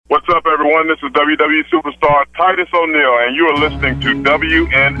everyone. This is WWE superstar Titus O'Neil, and you are listening to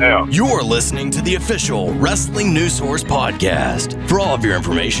WNF. You're listening to the official Wrestling News Source podcast. For all of your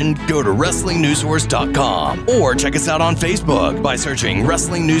information, go to WrestlingNewsSource.com or check us out on Facebook by searching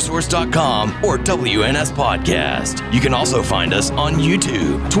WrestlingNewsSource.com or WNS Podcast. You can also find us on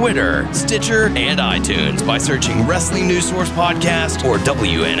YouTube, Twitter, Stitcher, and iTunes by searching Wrestling News Source Podcast or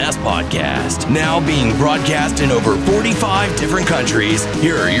WNS Podcast. Now being broadcast in over 45 different countries,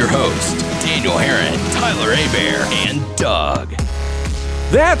 here are your hosts, Daniel Herron, Tyler Abear, and Doug.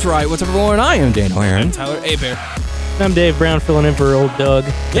 That's right. What's up, everyone? I am Daniel Herron. I'm Tyler Abear. I'm Dave Brown, filling in for old Doug.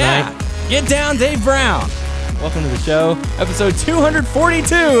 Yeah. Get down, Dave Brown. Welcome to the show, episode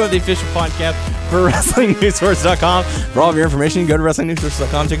 242 of the official podcast for WrestlingNewsSource.com. For all of your information, go to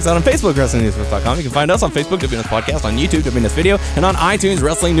WrestlingNewsSource.com. Check us out on Facebook, WrestlingNewsSource.com. You can find us on Facebook, WNS Podcast, on YouTube, WNS Video, and on iTunes,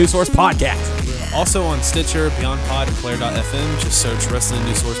 Wrestling News Source Podcast. Also on Stitcher, Beyond Pod, and Player.fm. Just search Wrestling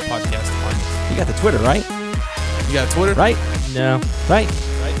News Source Podcast. You got the Twitter, right? You got a Twitter? Right? No. Right?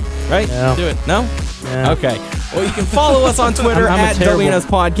 Right? No. Do it. No? No. Okay. Well, you can follow us on Twitter I'm at terrible. WNS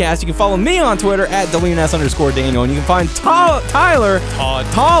Podcast. You can follow me on Twitter at WNS_Daniel. And you can find Tyler I'm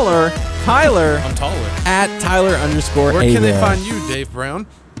taller. at Tyler_. Where can they find you, Dave Brown?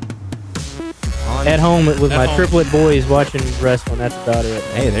 At home with At my home. triplet boys watching wrestling. That's about it.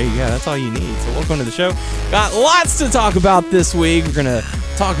 Hey, there you go. That's all you need. So welcome to the show. Got lots to talk about this week. We're going to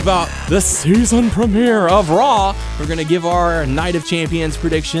talk about the season premiere of Raw. We're going to give our Night of Champions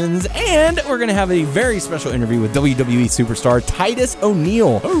predictions. And we're going to have a very special interview with WWE superstar Titus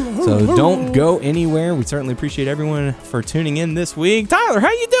O'Neil. So don't go anywhere. We certainly appreciate everyone for tuning in this week. Tyler, how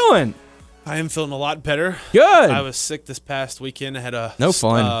you doing? I am feeling a lot better. Good. I was sick this past weekend. I had a No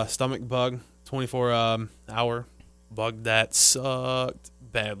fun. Stomach bug, 24-hour bug that sucked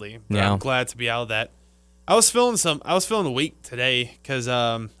badly. But Yeah. I'm glad to be out of that. I was feeling weak today because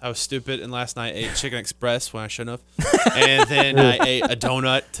I was stupid, and last night I ate Chicken Express when I shouldn't have. And then I ate a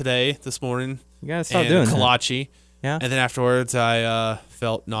donut this morning. You got to stop and doing that. kolache. Yeah. And then afterwards I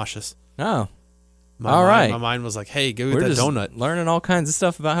felt nauseous. Oh. My All mind, right. My mind was like, hey, go We're get that just donut. learning all kinds of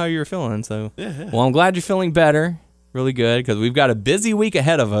stuff about how you're feeling. So, Yeah. well, I'm glad you're feeling better. Really good, because we've got a busy week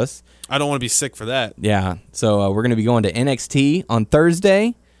ahead of us. I don't want to be sick for that. Yeah. So we're going to be going to NXT on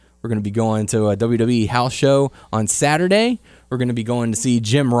Thursday. We're going to be going to a WWE house show on Saturday. We're going to be going to see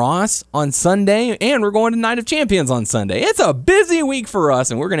Jim Ross on Sunday, and we're going to Night of Champions on Sunday. It's a busy week for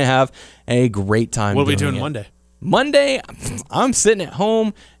us, and we're going to have a great time. What are we doing it. Monday? Monday, I'm sitting at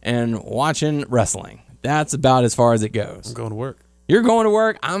home and watching wrestling. That's about as far as it goes. I'm going to work. You're going to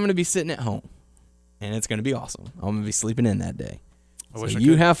work. I'm going to be sitting at home, and it's going to be awesome. I'm going to be sleeping in that day. I wish So I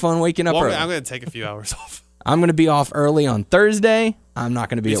you could. have fun waking up Well, early. I'm going to take a few hours off. I'm going to be off early on Thursday. I'm not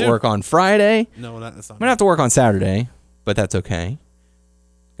going to be Me at too. work on Friday. No, that's not. I'm going to have to work on Saturday, but that's okay.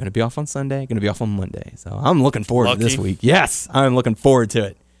 Going to be off on Sunday. Going to be off on Monday. So I'm looking forward to this Lucky. week. Yes, I'm looking forward to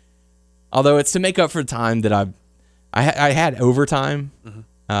it. Although it's to make up for the time that I had overtime,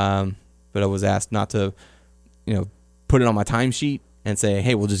 but I was asked not to, put it on my timesheet and say,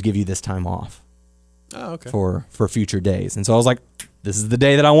 hey, we'll just give you this time off Oh, okay. for future days. And so I was like, this is the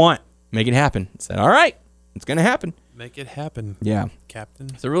day that I want. Make it happen. I said, all right, it's going to happen. Make it happen, Yeah.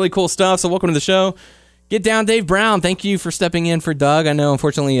 Captain. So really cool stuff. So welcome to the show. Get down, Dave Brown. Thank you for stepping in for Doug. I know,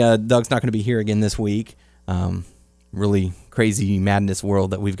 unfortunately, Doug's not going to be here again this week. Really crazy madness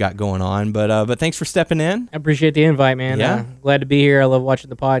world that we've got going on. But thanks for stepping in. I appreciate the invite, man. Yeah. Glad to be here. I love watching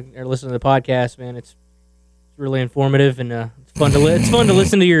listening to the podcast, man. It's really informative and it's fun to it's fun to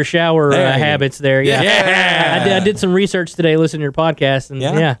listen to your shower There you go. habits there. Yeah. Yeah. I did some research today, listening to your podcast, and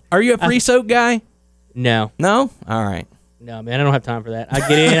yeah. Are you a free soak guy? No, No. All right. man, I don't have time for that. I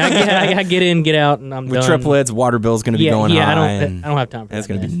get in, I get in, get out, and I'm With done. triplets, water bill's going to be going yeah. high. I don't have time for and it's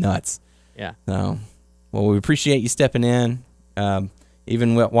that. going to be nuts. Yeah. So, well, we appreciate you stepping in,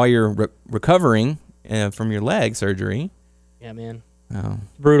 even while you're recovering from your leg surgery. Yeah, man. Oh,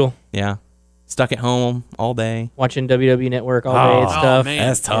 It's brutal. yeah. Stuck at home all day. Watching WWE Network all day. It's Oh, tough. man.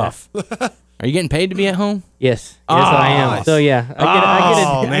 That's tough. Are you getting paid to be at home? Yes, I am. nice. So yeah, I get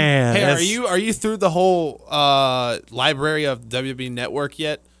Oh it. man! Hey, that's- are you through the whole library of WWE Network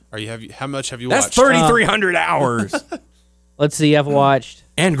yet? How much have you That's watched? 3,300 hours Let's see. I've watched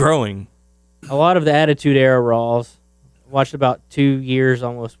and growing. a lot of the Attitude Era Raws. Watched about 2 years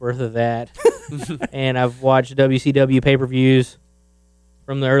almost worth of that, and I've watched WCW pay-per-views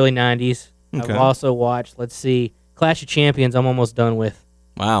from the early '90s. Okay. I've also watched. Let's see, Clash of Champions. I'm almost done with,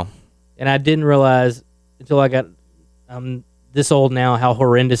 Wow. and I didn't realize until I got this old now how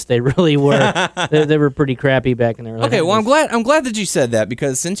horrendous they really were. They were pretty crappy back in the early 90s. Well, I'm glad that you said that,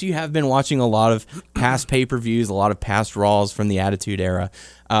 because since you have been watching a lot of past pay-per-views, a lot of past Raws from the Attitude Era,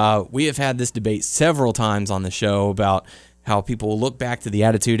 we have had this debate several times on the show about how people will look back to the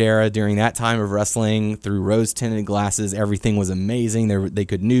Attitude Era during that time of wrestling through rose-tinted glasses. Everything was amazing. They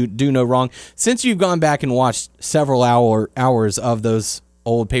could do no wrong. Since you've gone back and watched several hours of those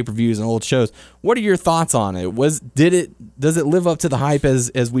old pay-per-views and old shows, what are your thoughts on it? Does it live up to the hype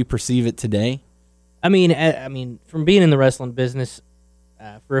as we perceive it today? I mean, from being in the wrestling business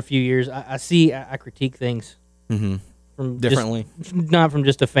for a few years, I critique things from Differently. not from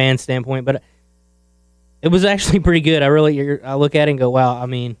just a fan standpoint, but it was actually pretty good. I look at it and go, wow. I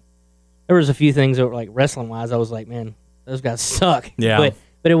mean, there was a few things that were like wrestling wise. I was like, man, those guys suck. Yeah.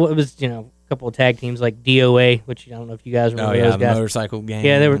 But it was a couple of tag teams like DOA, which I don't know if you guys remember those the guys. Motorcycle Gang.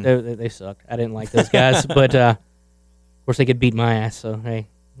 Yeah, they sucked. I didn't like those guys, but of course they could beat my ass. So hey,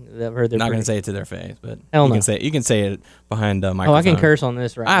 I've heard they're not going pretty- to say it to their face, but Hell you no. can say it behind the microphone. Oh, I can curse on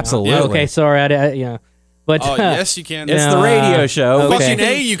this right now. Absolutely. Okay, sorry. But Oh, yes, you can. It's No, the radio show. okay. Fucking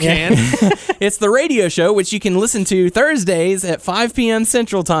A, you can. It's the radio show, which you can listen to Thursdays at 5 p.m.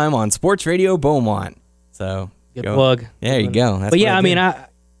 Central Time on Sports Radio Beaumont. So good go. plug. There you go. That's But yeah, what I mean, do. I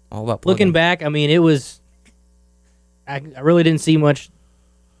all about looking plugging. back, I mean, it was. I really didn't see much.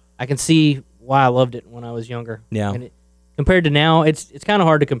 I can see why I loved it when I was younger. Yeah. And compared to now, it's kind of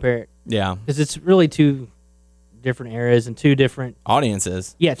hard to compare it Yeah, because it's really two different eras and two different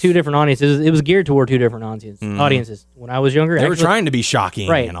audiences. audiences. It was geared toward two different audiences. When I was younger, They were actually, trying to be shocking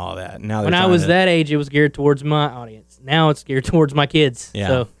Right. and all that. Now when I was that age, it was geared towards my audience. Now it's geared towards my kids. Yeah.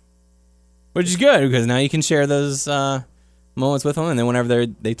 So which is good because now you can share those moments with them, and then whenever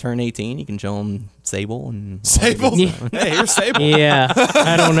they turn 18, you can show them Sable and all that Sable. good Yeah. stuff. Hey, here's Sable. yeah,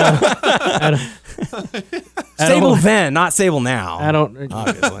 I don't know. I Sable don't- then, not Sable now. I don't.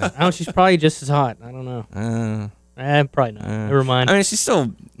 Obviously. She's probably just as hot. I don't know. Probably not. Never mind. I mean, she's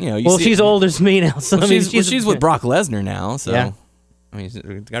still, you well, see- she's older than me now, so Well, I mean, she's with Brock Lesnar now, so Yeah. I mean,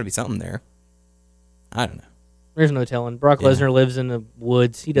 there's got to be something there. I don't know. There's no telling. Brock Yeah. Lesnar lives in the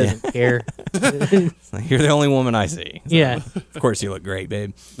woods. He doesn't care. You're the only woman I see. So, Yeah. Of course, you look great,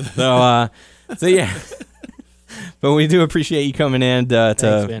 babe. So yeah. But we do appreciate you coming in Thanks,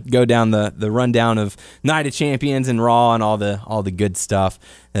 to man. go down the rundown of Night of Champions and Raw and all the good stuff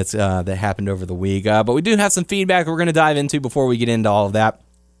that happened over the week. But we do have some feedback we're going to dive into before we get into all of that.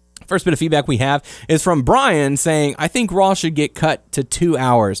 First bit of feedback we have is from Brian saying, I think Raw should get cut to 2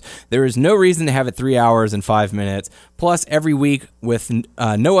 hours. There is no reason to have it 3 hours and 5 minutes. Plus, every week with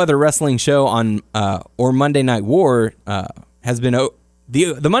no other wrestling show on or Monday Night War has been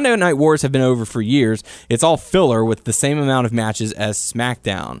the Monday Night Wars have been over for years. It's all filler with the same amount of matches as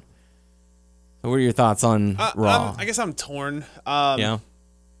SmackDown. So what are your thoughts on Raw? I guess I'm torn. Yeah.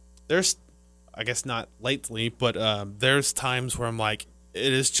 There's, I guess not lately, but there's times where I'm like,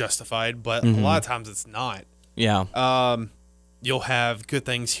 it is justified, but a lot of times it's not. Yeah. You'll have good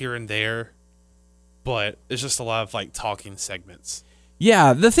things here and there, but it's just a lot of like talking segments.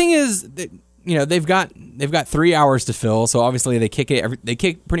 Yeah, the thing is that, they've got 3 hours to fill, so obviously they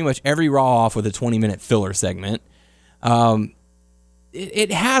kick pretty much every Raw off with a 20-minute filler segment.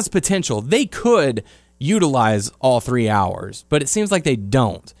 It has potential. They could utilize all 3 hours, but it seems like they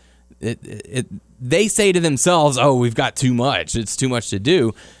don't. They say to themselves, "Oh, we've got too much. It's too much to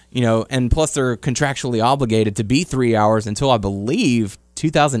do," and plus they're contractually obligated to be 3 hours until I believe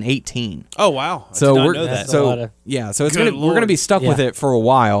 2018. Oh wow! I So did not we're know that. That's a lot of- so it's Good we're gonna be Lord. stuck with Yeah. it for a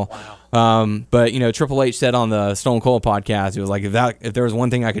while. Wow. But Triple H said on the Stone Cold podcast, he was like, if there was one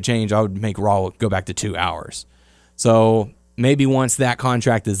thing I could change, I would make Raw go back to 2 hours. So maybe once that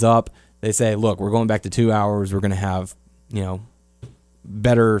contract is up, they say, look, we're going back to 2 hours. We're gonna have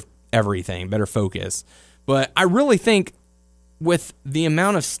better everything, better focus. But I really think with the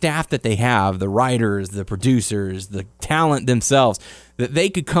amount of staff that they have, the writers, the producers, the talent themselves, that they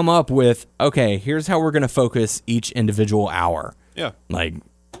could come up with, okay, here's how we're going to focus each individual hour. Yeah. Like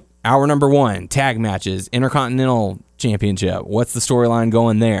hour number 1, tag matches, Intercontinental Championship. What's the storyline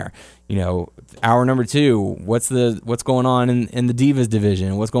going there? Hour number 2, what's going on in the Divas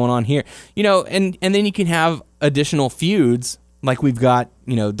division? What's going on here? And then you can have additional feuds like we've got,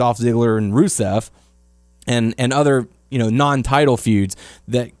 Dolph Ziggler and Rusev and other, non-title feuds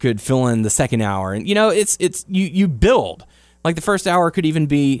that could fill in the second hour. And, it's you build. Like the first hour could even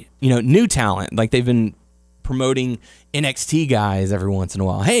be, new talent. Like they've been promoting NXT guys every once in a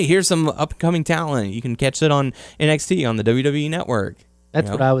while. Hey, here's some upcoming talent. You can catch it on NXT on the WWE Network. That's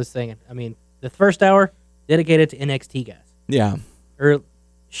what I was thinking. I mean, the first hour dedicated to NXT guys Yeah. or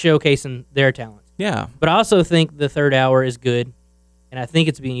showcasing their talents. Yeah. But I also think the third hour is good, and I think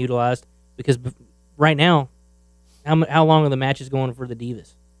it's being utilized because right now, how long are the matches going for the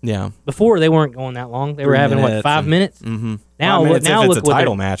Divas? Yeah. Before they weren't going that long. They were 3 having minutes 5 minutes. Mm-hmm. Now, if now it's look a what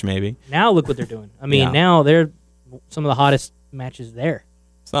title they're, match, maybe. now look what they're doing. I mean, Yeah. now they're some of the hottest matches there.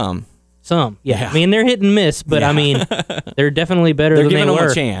 Some. Yeah. Yeah. I mean, they're hit and miss, but I Yeah. mean, they're definitely better They're than they giving them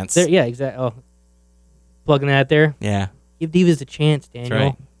were. a chance. Yeah, exactly. Oh, plugging that there. Yeah. Give Divas a chance, Daniel. That's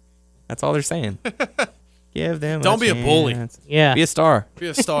right. That's all they're saying. Give them Don't be a bully. chance. Yeah. Be a star. Be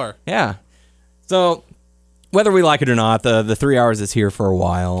a star. Yeah. So, whether we like it or not, the 3 hours is here for a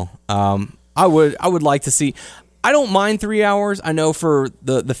while. I would like to see. I don't mind 3 hours. I know for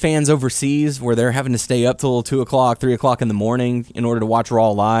the fans overseas where they're having to stay up till 2 o'clock, 3 o'clock in the morning in order to watch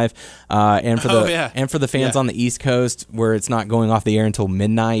Raw live, and for the fans on the East Coast where it's not going off the air until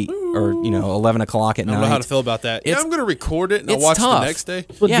midnight or 11 o'clock at I night. don't know how to feel about that. Yeah, I'm going to record it and I'll it's watch tough. it the next day.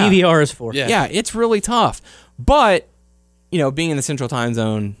 That's what Yeah. DVR is for. Yeah. Yeah, it's really tough. But, being in the Central Time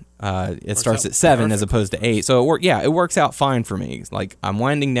Zone, it starts at 7 as opposed to 8. So, it works out fine for me. It's like, I'm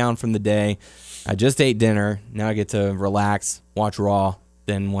winding down from the day. I just ate dinner. Now I get to relax, watch Raw.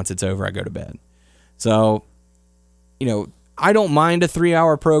 Then once it's over, I go to bed. So, I don't mind a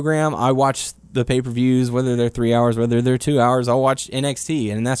 3-hour program. I watch the pay-per-views, whether they're 3 hours, whether they're 2 hours. I'll watch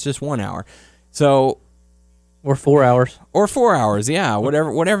NXT, and that's just 1 hour. So, Or 4 hours. or 4 hours, yeah,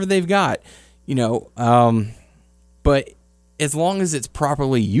 whatever they've got, but as long as it's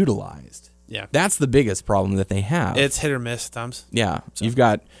properly utilized, Yeah. that's the biggest problem that they have. It's hit or miss at times. Yeah, you've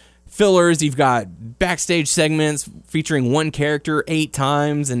got fillers, you've got backstage segments featuring one character 8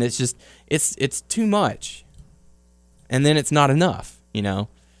 times, and it's just it's too much, and then it's not enough,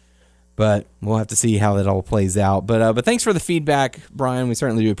 But we'll have to see how that all plays out. But thanks for the feedback, Brian. We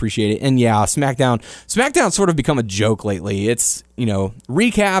certainly do appreciate it. And yeah, SmackDown's sort of become a joke lately. It's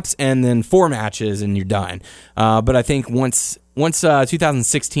recaps and then 4 matches and you're done. But I think once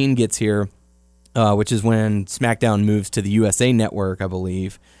 2016 gets here, which is when SmackDown moves to the USA Network, I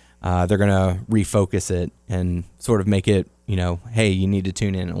believe, they're gonna refocus it and sort of make it hey, you need to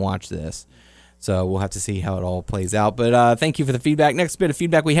tune in and watch this. So we'll have to see how it all plays out. But thank you for the feedback. Next bit of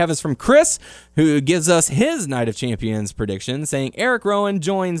feedback we have is from Chris, who gives us his Night of Champions prediction, saying Eric Rowan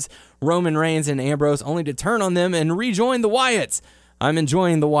joins Roman Reigns and Ambrose only to turn on them and rejoin the Wyatts. I'm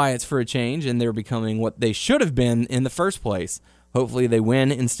enjoying the Wyatts for a change, and they're becoming what they should have been in the first place. Hopefully they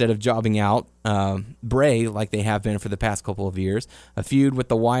win instead of jobbing out Bray like they have been for the past couple of years. A feud with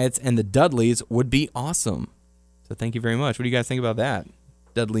the Wyatts and the Dudleys would be awesome. So thank you very much. What do you guys think about that?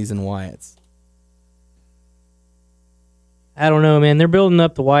 Dudleys and Wyatts. I don't know, man. They're building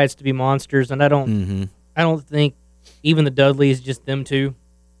up the Wyatts to be monsters, and I don't think even the Dudleys, just them two.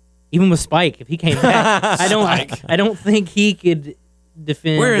 Even with Spike, if he came back, I don't think he could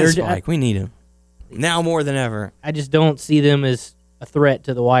defend. Where is Spike? We need him now more than ever. I just don't see them as a threat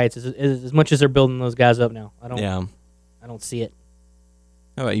to the Wyatts as much as they're building those guys up now. I don't see it.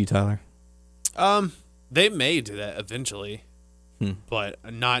 How about you, Tyler? They may do that eventually, but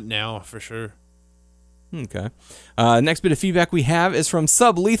not now for sure. Okay. Next bit of feedback we have is from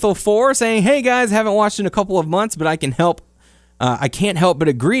Sublethal4 saying, "Hey guys, haven't watched in a couple of months, but I can't help but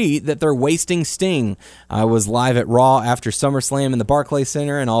agree that they're wasting Sting. I was live at Raw after SummerSlam in the Barclays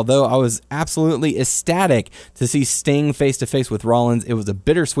Center, and although I was absolutely ecstatic to see Sting face-to-face with Rollins, it was a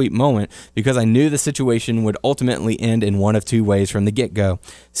bittersweet moment because I knew the situation would ultimately end in one of 2 ways from the get-go.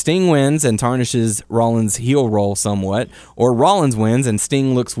 Sting wins and tarnishes Rollins' heel role somewhat, or Rollins wins and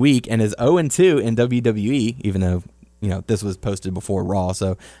Sting looks weak and is 0-2 in WWE, even though this was posted before Raw,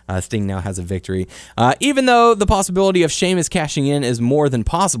 so Sting now has a victory. Even though the possibility of Sheamus cashing in is more than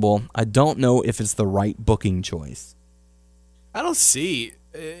possible, I don't know if it's the right booking choice." I don't see,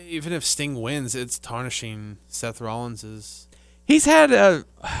 even if Sting wins, it's tarnishing Seth Rollins'.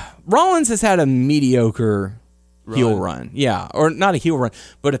 Rollins has had a mediocre heel run. Yeah, or not a heel run,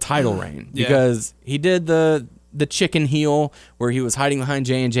 but a title reign. Because he did the chicken heel where he was hiding behind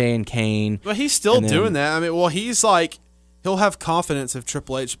J&J and Kane. But he's still doing that. I mean, well, he's like, he'll have confidence if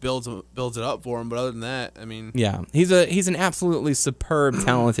Triple H builds it up for him. But other than that, I mean, yeah, he's an absolutely superb,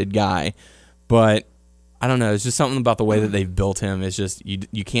 talented guy. But I don't know. It's just something about the way that they've built him. It's just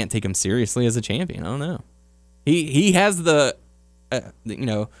you can't take him seriously as a champion. I don't know. He has the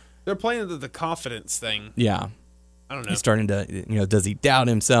they're playing the confidence thing. Yeah, I don't know. He's starting to does he doubt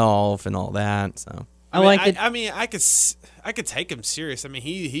himself and all that? So. I like it. I mean, I could take him serious. I mean,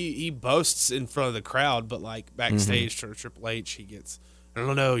 he boasts in front of the crowd, but like backstage to Triple H, he gets, I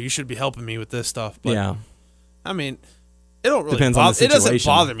don't know, you should be helping me with this stuff. But yeah, I mean, it don't really depends on the it doesn't situation.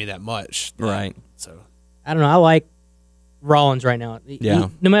 bother me that much, right? So I don't know. I like Rollins right now. Yeah.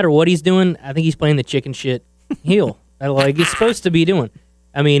 No matter what he's doing, I think he's playing the chicken shit heel, like he's supposed to be doing.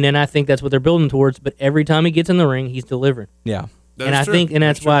 I mean, and I think that's what they're building towards. But every time he gets in the ring, he's delivering. Yeah. That's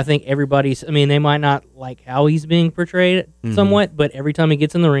why I think everybody's. I mean, they might not like how he's being portrayed somewhat, but every time he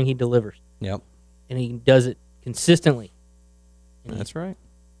gets in the ring, he delivers. Yep. And he does it consistently. And That's right.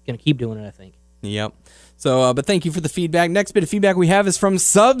 Gonna keep doing it, I think. Yep. So, but thank you for the feedback. Next bit of feedback we have is from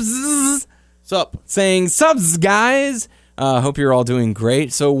Subs. Sup? Saying, subs, guys. Hope you're all doing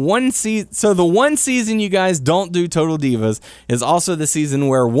great. So the one season you guys don't do Total Divas is also the season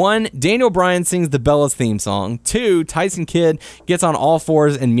where 1, Daniel Bryan sings the Bellas theme song. 2, Tyson Kidd gets on all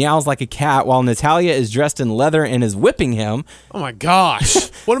fours and meows like a cat while Natalya is dressed in leather and is whipping him. Oh my gosh.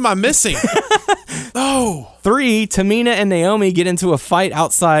 What am I missing? Oh. 3, Tamina and Naomi get into a fight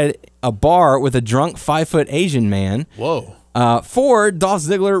outside a bar with a drunk 5-foot Asian man. Whoa. 4, Dolph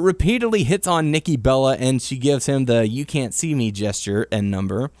Ziggler repeatedly hits on Nikki Bella and she gives him the "you can't see me" gesture and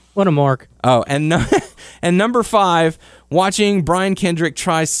number. What a mark. Oh, and and number 5, watching Brian Kendrick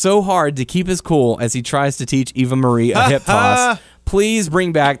try so hard to keep his cool as he tries to teach Eva Marie a hip toss. Please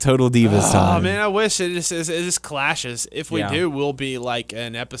bring back Total Divas time. Oh man, I wish it just clashes. If we do, we'll be like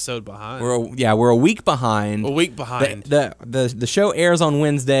an episode behind. We're a week behind. A week behind. The show airs on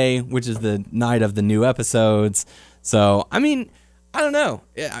Wednesday, which is the night of the new episodes. So, I mean, I don't know.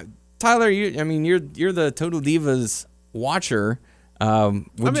 Tyler, you're the Total Divas watcher.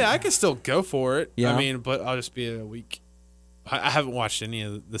 I could still go for it. Yeah. I mean, but I'll just be a week. I haven't watched any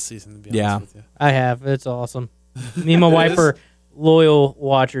of the season, to be honest with you. I have. It's awesome. Me and my wife are loyal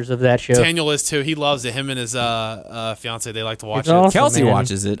watchers of that show. Daniel is too. He loves it. Him and his fiance, they like to watch It's it. awesome, Kelsey man.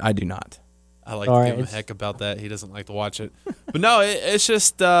 watches it. I do not. I like to give him a heck about that. He doesn't like to watch it. But no, it's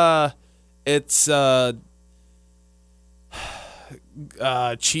just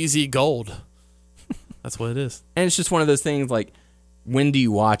cheesy gold. That's what it is. And it's just one of those things, like, when do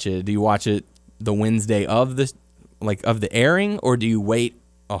you watch it? Do you watch it the Wednesday of the airing, or do you wait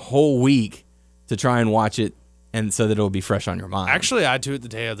a whole week to try and watch it and so that it'll be fresh on your mind? Actually, I do it the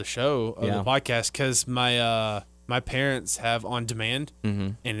day of the show, of the podcast, because my parents have on demand,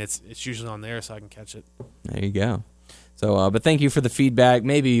 and it's usually on there, so I can catch it. There you go. So, but thank you for the feedback.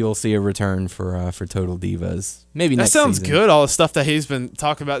 Maybe you'll see a return for Total Divas. Maybe next season. That sounds season. good. All the stuff that he's been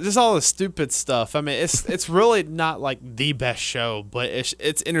talking about, just all the stupid stuff. I mean, it's really not like the best show, but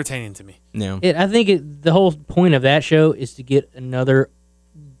it's entertaining to me. Yeah. I think the whole point of that show is to get another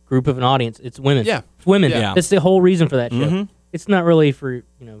group of an audience. It's women. Yeah. It's women. Yeah. That's the whole reason for that show. Mm-hmm. It's not really for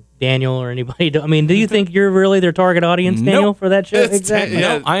Daniel or anybody. I mean, do you think you're really their target audience, Daniel, Nope. for that show? It's Exactly.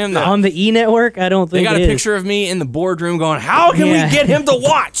 Yeah. No, I am not. On the E Network, I don't They think got a it is. picture of me in the boardroom going, how can Yeah. we get him to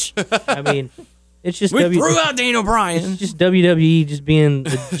watch? I mean, it's just We threw out Daniel Bryan. It's just WWE just being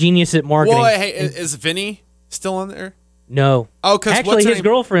the genius at marketing. Well, hey, is Vinny still on there? No. Oh, because Actually, his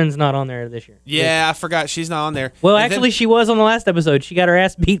girlfriend's not on there this year. Yeah, I forgot she's not on there. Well, And actually, then- she was on the last episode. She got her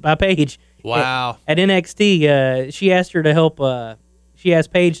ass beat by Paige. Wow. At NXT, she asked her to help. She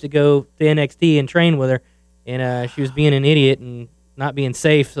asked Paige to go to NXT and train with her, and she was being an idiot and not being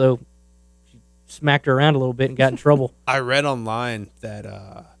safe, so she smacked her around a little bit and got in trouble. I read online that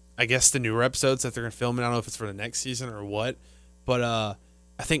I guess the newer episodes that they're gonna film, I don't know if it's for the next season or what, but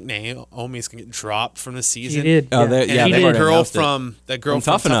I think Naomi's gonna get dropped from the season. She did. Oh, yeah. they- And yeah, the they've already girl announced it. from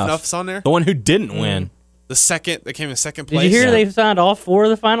Tough Enough. Enough's on there. The one who didn't win. The second that came in second Did place. you hear Yeah. they signed all 4 of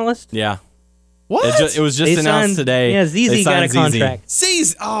the finalists? Yeah. What? It was just They announced signed- today. Yeah, They ZZ got signed a ZZ. contract.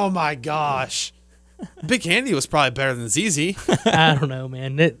 ZZ. Oh my gosh. Big Handy was probably better than ZZ. I don't know,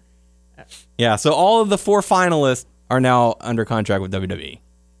 man. Yeah, so all of the 4 finalists are now under contract with WWE.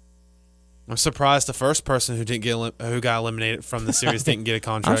 I'm surprised the first person who got eliminated from the series didn't get a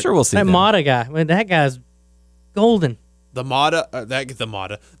contract. I'm sure we'll see That them. Mata guy, man, that guy's golden. that Mata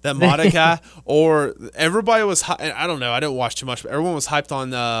guy, or everybody was. I don't know. I didn't watch too much, but everyone was hyped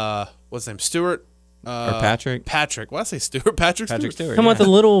on what's his name, Stewart Or Patrick. Patrick. Why did I say Stewart? Patrick Stewart. Come on,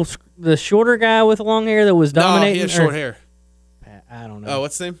 the shorter guy with long hair that was No, dominating. he had short hair. I don't know. Oh,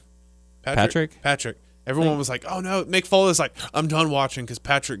 what's his name? Patrick? Patrick. Everyone was like, "Oh no!" Mick Foley's like, "I'm done watching because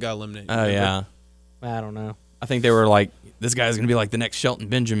Patrick got eliminated." Oh, yeah. I don't know. I think they were like, this guy's going to be like the next Shelton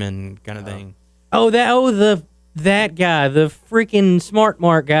Benjamin kind of thing. That guy, the freaking smart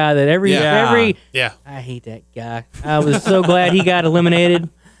mark guy that every Yeah. I hate that guy. I was so glad he got eliminated.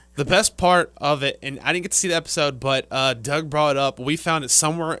 The best part of it, and I didn't get to see the episode, but Doug brought it up. We found it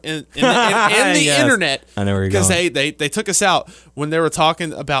somewhere in the Yes. internet. I know where you're because going. they took us out when they were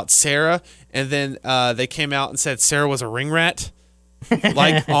talking about Sarah, and then they came out and said Sarah was a ring rat,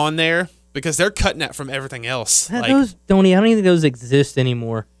 like on there because they're cutting that from everything else. Like, I don't even think those exist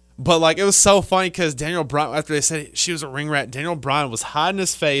anymore. But like it was so funny because Daniel Bryan, after they said she was a ring rat, Daniel Bryan was hiding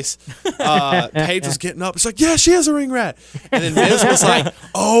his face. Paige was getting up. She's like, "Yeah, she is a ring rat." And then Miz was like,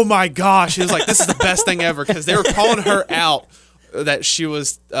 "Oh my gosh!" He was like, "This is the best thing ever," because they were calling her out that she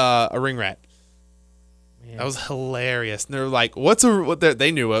was a ring rat. Yeah. That was hilarious. And they were like,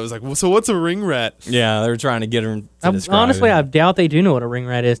 they knew it. I was like, so what's a ring rat? Yeah, they were trying to get her to describe honestly, it. I doubt they do know what a ring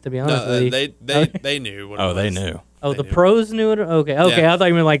rat is, to be honest with you. They knew what it was. They knew. Oh, the pros knew it? Okay. Yeah. I thought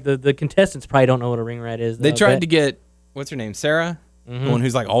you meant like the contestants probably don't know what a ring rat is. They tried to get, what's her name, Sarah? Mm-hmm. The one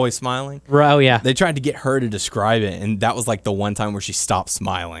who's like always smiling. Oh, yeah. They tried to get her to describe it, and that was like the one time where she stopped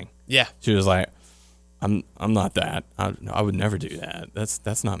smiling. Yeah. She was like, I'm not that. I would never do that.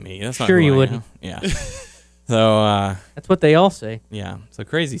 That's not me. That's not Sure who you I wouldn't. am. Yeah. So, That's what they all say. yeah. So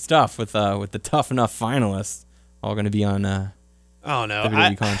crazy stuff with the Tough Enough finalists all going to be on Oh no.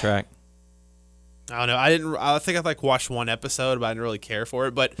 WWE contract. I don't know. I think I like watched one episode, but I didn't really care for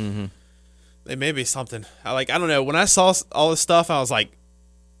it. But it may be something. I don't know. When I saw all this stuff, I was like,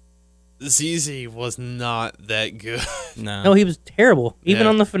 ZZ was not that good. No, he was terrible. Even Yeah.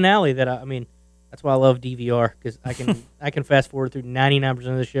 on the finale, I mean, that's why I love DVR, because I can fast forward through 99%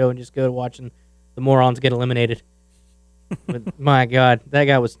 of the show and just go to watching the morons get eliminated. But my God, that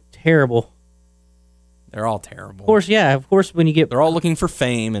guy was terrible. They're all terrible. Of course, when you get They're all looking for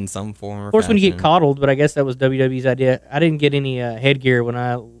fame in some form or Of course, when you get fashion. coddled, but I guess that was WWE's idea. I didn't get any headgear when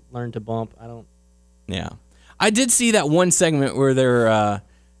I learned to bump. I don't. Yeah. I did see that one segment where they're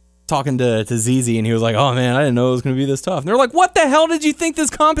talking to ZZ, and he was like, "Oh man, I didn't know it was going to be this tough." And they're like, "What the hell did you think this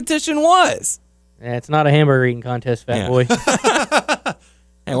competition was?" Yeah, it's not a hamburger eating contest, fat Yeah. boy.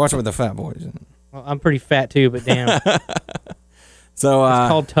 Hey, watch it with the fat boys. Well, I'm pretty fat too, but damn, it's So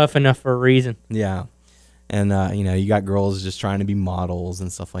called Tough Enough for a reason. yeah. And, you got girls just trying to be models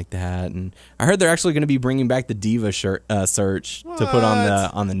and stuff like that. And I heard they're actually going to be bringing back the Diva search to put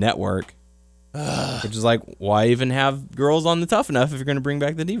on the network. Which is like, why even have girls on the Tough Enough if you're going to bring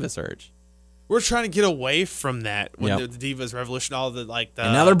back the Diva search? We're trying to get away from that with Yep. the Divas Revolution, all the like.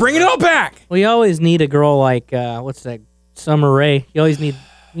 And now they're bringing it all back. Well, you always need a girl like what's that? Summer Rae. You always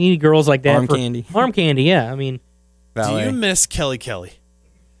need girls like that. Arm candy. Arm candy. Yeah, I mean, Do Ballet. you miss Kelly?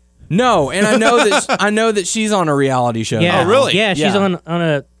 No, and I know that she's on a reality show. yeah. now. really? Yeah, she's Yeah. on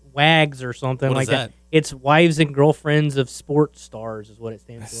a WAGs or something What like is that. that? It's Wives and Girlfriends of Sports Stars is what it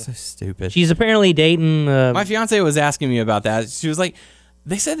stands That's for. so stupid. She's apparently dating. My fiance was asking me about that. She was like,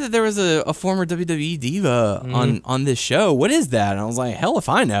 they said that there was a former WWE diva on this show. What is that? And I was like, hell if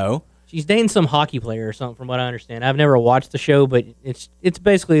I know. She's dating some hockey player or something, from what I understand. I've never watched the show, but it's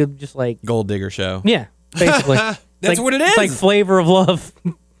basically just like Gold digger show. yeah, basically. That's what it It's is. like Flavor of Love.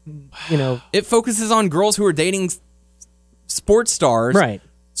 It focuses on girls who are dating sports stars, Right.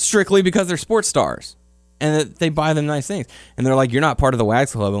 strictly because they're sports stars, and that they buy them nice things. And they're like, you're not part of the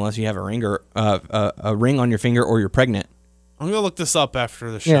Wags Club unless you have a ring or a ring on your finger or you're pregnant. I'm gonna look this up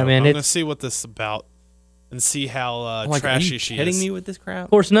after the show. Yeah, man, I'm gonna it's- see what this is about and see how I'm like, trashy are you she kidding is. me with this crap? Of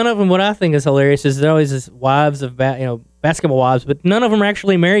course, none of them. What I think is hilarious is they're always this wives of basketball wives, but none of them are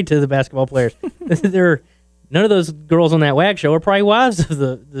actually married to the basketball players. None of those girls on that WAG show are probably wives of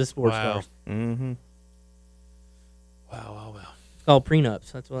the sports Wow. stars. Mm-hmm. Wow. It's called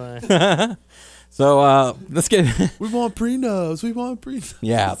prenups. That's why. So let's get We want prenups. We want prenups.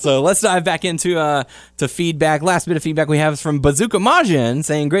 yeah. So let's dive back into to feedback. Last bit of feedback we have is from Bazooka Majin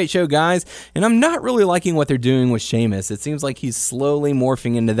saying, "Great show, guys. And I'm not really liking what they're doing with Sheamus. It seems like he's slowly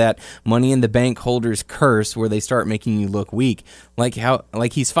morphing into that Money in the Bank holder's curse, where they start making you look weak. Like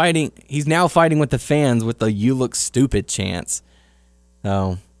he's fighting. He's now fighting with the fans with the 'you look stupid' chants.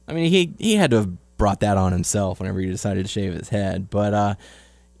 So I mean, he had to have brought that on himself whenever he decided to shave his head. But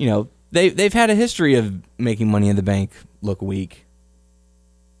They've had a history of making Money in the Bank look weak,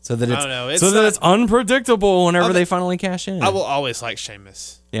 so that I don't know. it's unpredictable whenever I'll- they finally cash in. I will always like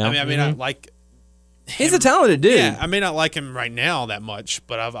Sheamus. Yeah. I mean, I like. He's a talented dude. Yeah, I may not like him right now that much,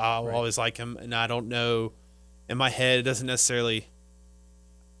 but I'll always like him, and I don't know. In my head, it doesn't necessarily.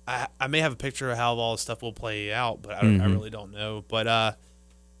 I may have a picture of how all this stuff will play out, but I really don't know. But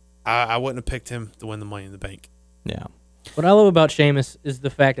I wouldn't have picked him to win the Money in the Bank. Yeah. What I love about Sheamus is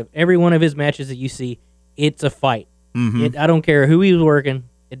the fact of every one of his matches that you see, it's a fight. Mm-hmm. I don't care who he was working.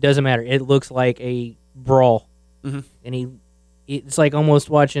 It doesn't matter. It looks like a brawl. Mhm. And it's like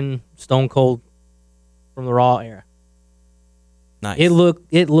almost watching Stone Cold from the Raw era. Nice. It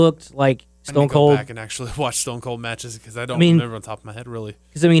looked like I need Stone to Cold. go back and actually watch Stone Cold matches because I don't mean- remember on top of my head really.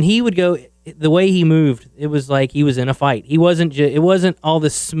 Because he would go the way he moved. It was like he was in a fight. He wasn't. It wasn't all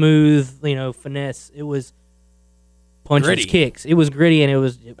this smooth, finesse. It was punches, Gritty. kicks. It was gritty, and it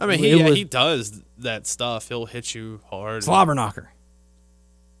was. I mean, it was, he does that stuff. He'll hit you hard. Slobber knocker.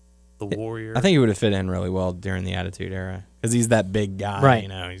 the Warrior. I think he would have fit in really well during the Attitude Era because he's that big guy. Right. You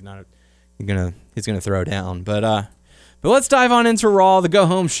know, he's gonna throw down. But let's dive on into Raw, the go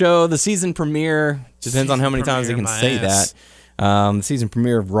home show, the season premiere. Depends on how many times they can say that. The season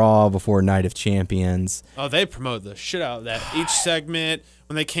premiere of Raw before Night of Champions. Oh, they promoted the shit out of that. Each segment,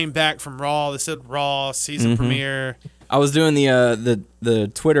 when they came back from Raw, they said Raw season premiere. I was doing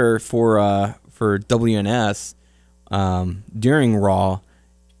the Twitter for WNS during Raw,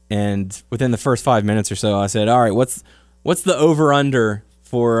 and within the first 5 minutes or so, I said, "All right, what's the over under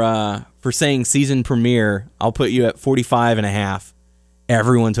for saying season premiere? I'll put you at 45.5."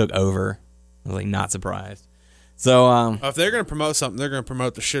 Everyone took over. I was like, not surprised. So If they're going to promote something, they're going to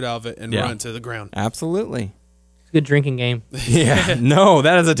promote the shit out of it and run it to the ground. Absolutely. It's a good drinking game. Yeah, no,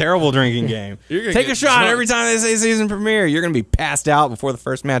 that is a terrible drinking game. You're gonna Take a get shot drunk. every time they say season premiere. You're going to be passed out before the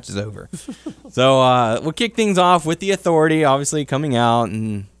first match is over. So we'll kick things off with the Authority, obviously coming out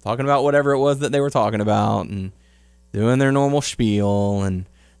and talking about whatever it was that they were talking about and doing their normal spiel. And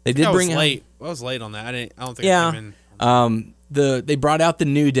they did I bring was out, late. I was late on that. I don't think I came in. They brought out the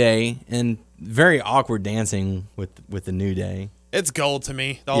New Day and very awkward dancing with the New Day. It's gold to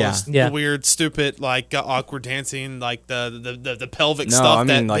me. All this Yeah. the weird, stupid, like awkward dancing, like the pelvic No, stuff I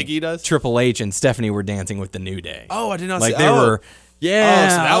mean that like Big E does. Triple H and Stephanie were dancing with the New Day. Oh, I did not Like see. they were. Yeah, Oh,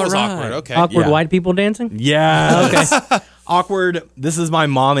 so that was alright. awkward. Okay. Awkward Yeah. white people dancing? Yeah. Okay. Awkward. This is my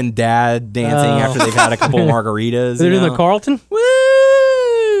mom and dad dancing after they've had a couple margaritas. They're you doing know? the Carlton?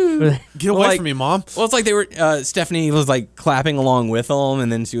 Woo! Get away Like- from me, Mom. Well, it's like they were. Stephanie was like clapping along with them,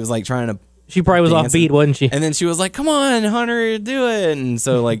 and then she was like trying to. She probably was off dancing. beat, wasn't she? And then she was like, "Come on, Hunter, do it!" And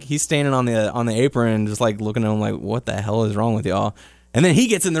so like he's standing on the apron, just like looking at him like, "What the hell is wrong with y'all?" And then he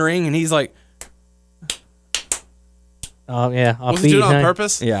gets in the ring, and he's like, Oh, yeah. Off Was beat, he doing it on huh?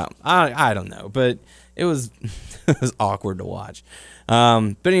 purpose? "Yeah, I don't know," but it was it was awkward to watch.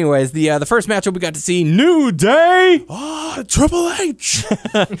 But anyways, the first matchup we got to see New Day Triple H.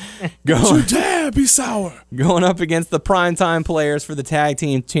 going Damn, be sour. going up against the primetime players for the tag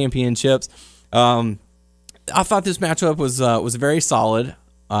team championships. I thought this matchup was very solid.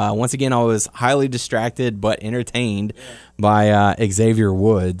 Once again, I was highly distracted but entertained by Xavier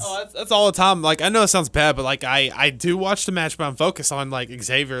Woods. Oh, that's all the time. Like I know it sounds bad, but like I do watch the match, but I'm focused on like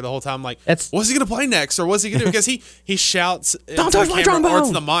Xavier the whole time. Like, what's he gonna play next, or what's he gonna do? Because he shouts, Don't touch my camera or trombone!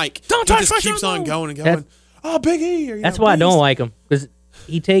 to the mic. Don't he touch just my keeps on trombone! going and going. Oh, Big E. Or, That's why I don't like him, because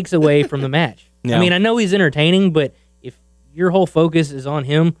he takes away from the match. Yeah. I mean, I know he's entertaining, but if your whole focus is on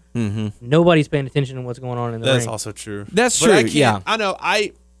him, nobody's paying attention to what's going on in the That's ring. also true. That's But true, I can't, yeah. I know.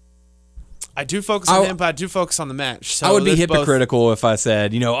 I do focus on him, but I do focus on the match. So I would be there's both- hypocritical if I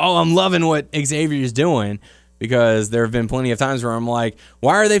said, I'm loving what Xavier's doing, because there have been plenty of times where I'm like,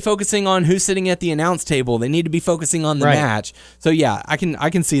 why are they focusing on who's sitting at the announce table? They need to be focusing on the Right. match. So yeah, I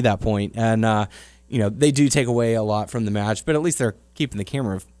can see that point. And they do take away a lot from the match, but at least they're keeping the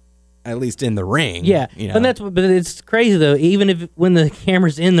camera at least in the ring. Yeah, you know? but it's crazy though. Even when the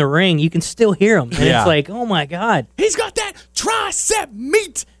camera's in the ring, you can still hear him, and Yeah. it's like, oh my god. He's got that tricep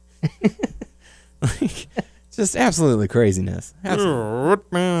meat. Like, just absolutely craziness.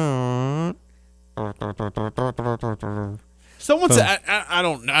 Someone said, I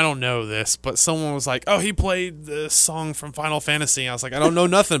don't know this, but someone was like, oh, he played the song from Final Fantasy. I was like, I don't know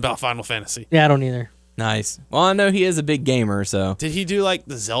nothing about Final Fantasy. Yeah, I don't either. Nice. Well, I know he is a big gamer, so Did he do like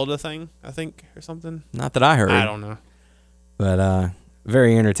the Zelda thing, I think, or something? not that I heard. I don't know. But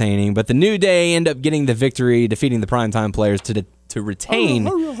very entertaining. But the New Day end up getting the victory, defeating the Primetime players to retain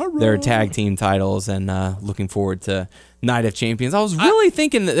their tag team titles, and looking forward to Night of Champions. I was really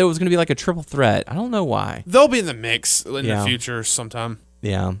thinking that it was going to be like a triple threat. I don't know why. They'll be in the mix in Yeah. the future sometime.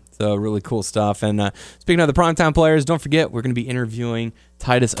 Yeah, so really cool stuff. And speaking of the Primetime players, don't forget we're going to be interviewing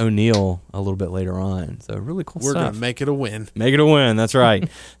Titus O'Neil a little bit later on. So really cool We're stuff. going to make it a win. Make it a win. That's right.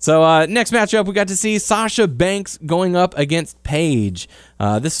 So next matchup, we got to see Sasha Banks going up against Paige.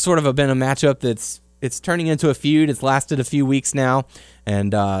 This has sort of been a matchup it's turning into a feud. It's lasted a few weeks now,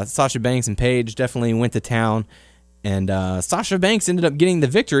 and Sasha Banks and Paige definitely went to town. And Sasha Banks ended up getting the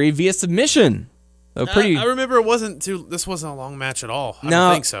victory via submission. So pretty. I remember this wasn't a long match at all. I No,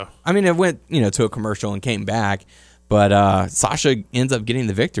 don't think so. I mean, it went to a commercial and came back, but Sasha ends up getting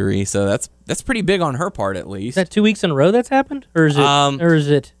the victory. So that's pretty big on her part, at least. Is that 2 weeks in a row that's happened, or is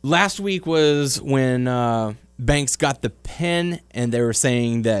it? Last week was when Banks got the pin, and they were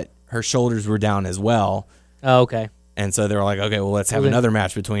saying that her shoulders were down as well. Oh, okay. And so they were like, okay, well, let's have another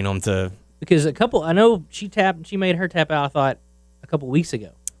match between them to. Because I know she made her tap out, I thought, a couple weeks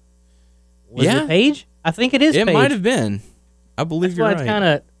ago. Was Yeah. it Paige? I think it is It Paige. might have been. I believe That's you're why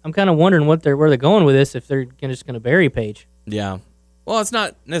right. I'm kind of wondering where they're going with this, if they're just going to bury Paige. Yeah. Well, it's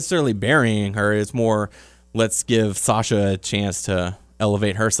not necessarily burying her. It's more, let's give Sasha a chance to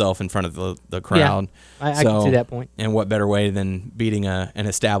elevate herself in front of the crowd. Yeah, I can see that point. And what better way than beating an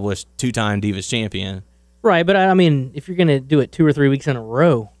established 2-time Divas champion? Right, but I mean, if you're going to do it 2 or 3 weeks in a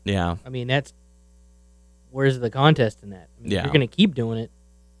row, Yeah. I mean, where's the contest in that? I mean, Yeah. if you're going to keep doing it.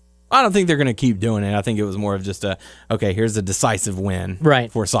 I don't think they're going to keep doing it. I think it was more of just okay, here's a decisive win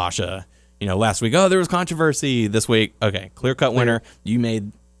for Sasha. Last week, there was controversy. This week, okay, clear-cut winner. You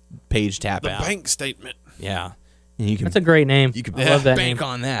made Paige tap out. The bank statement. Yeah. And you can, That's a great name. You can I love that bank name.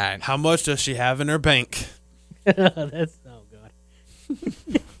 on that. How much does she have in her bank? That's, oh,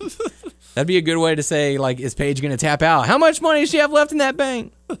 God. That'd be a good way to say, like, is Paige going to tap out? How much money does she have left in that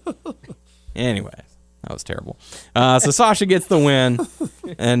bank? Anyway, that was terrible. So Sasha gets the win.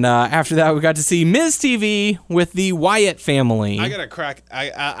 And after that, we got to see Miz TV with the Wyatt family. I got to crack.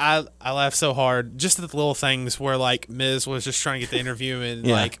 I laughed so hard just at the little things where, like, Miz was just trying to get the interview and,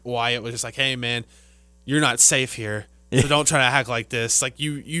 like, Wyatt was just like, hey, man, you're not safe here. So don't try to act like this. Like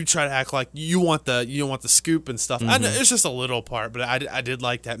you try to act like you want the scoop and stuff. I know, it's just a little part, but I did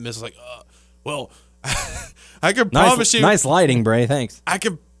like that. Miz was like, well, I can promise you. Nice lighting, Bray. Thanks. I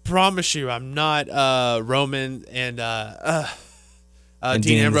can promise you, I'm not Roman and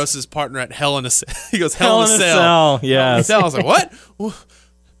Dean Ambrose's partner at Hell in a Cell. He goes Hell in a Cell. Yeah. I was like, what?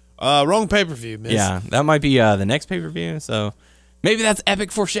 Wrong pay-per-view, Miz. Yeah, that might be the next pay-per-view. So maybe that's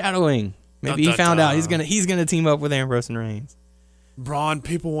epic foreshadowing. Maybe he found out he's gonna team up with Ambrose and Reigns. Braun,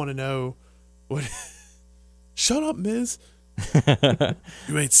 people want to know what. Shut up, Miz.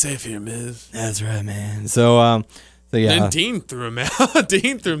 You ain't safe here, Miz. That's right, man. So yeah. Then Dean threw him out.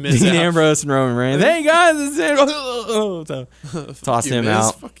 Dean threw Miz out. Ambrose and Roman Reigns. Hey guys, it's so tossed him Miz.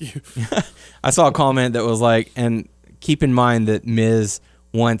 out. Fuck you. I saw a comment that was like, and keep in mind that Miz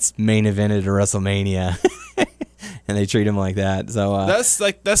once main evented a WrestleMania. And they treat him like that. So that's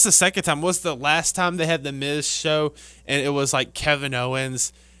the second time. What's the last time they had the Miz show? And it was like Kevin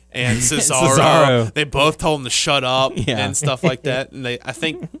Owens and Cesaro. They both told him to shut up and stuff like that. And I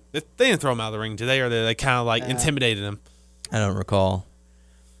think they didn't throw him out of the ring, did they? Or they kind of like intimidated him. I don't recall.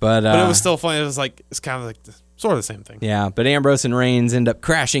 But it was still funny. It was like it's kind of like sort of the same thing. Yeah, but Ambrose and Reigns end up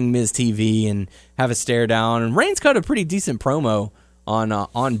crashing Miz TV and have a stare down. And Reigns cut a pretty decent promo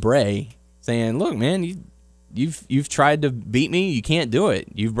on Bray, saying, "Look, man, You've tried to beat me. You can't do it.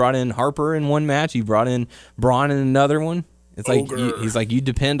 You've brought in Harper in one match. You brought in Braun in another one. It's like he's like, you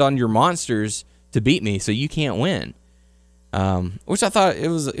depend on your monsters to beat me, so you can't win." Which I thought it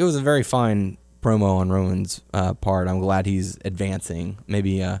was a very fine promo on Roman's part. I'm glad he's advancing.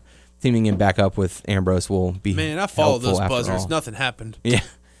 Maybe teaming him back up with Ambrose will be. Man, I followed those helpful buzzers. all. Nothing happened. Yeah,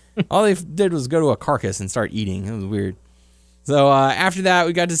 all they did was go to a carcass and start eating. It was weird. So after that,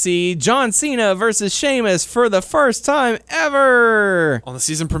 we got to see John Cena versus Sheamus for the first time ever On the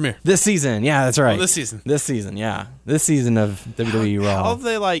season premiere. this season. Yeah, that's right. This season. This season, yeah. This season of WWE Raw. How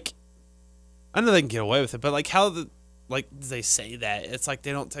they like? I know they can get away with it, but like how they say that? It's like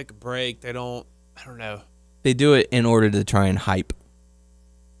they don't take a break. They don't. I don't know. They do it in order to try and hype.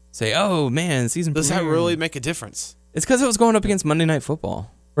 Say, oh man, season Does that premiere. really make a difference? It's because it was going up against Monday Night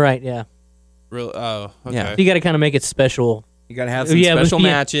Football. Right, yeah. Really? Oh, okay. Yeah. You got to kind of make it special. You got to have some Yeah, but- special yeah.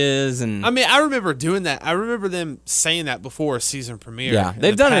 matches, and I mean, I remember doing that. I remember them saying that before a season premiere. yeah, in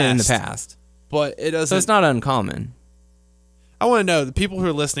they've the done it in the past, past, but it doesn't. so it's not uncommon. I want to know, the people who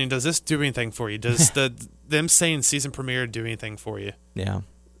are listening, does this do anything for you? Does them saying season premiere do anything for you? Yeah,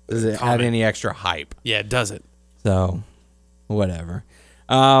 does it add Comment. any extra hype? Yeah, it does it. So, whatever.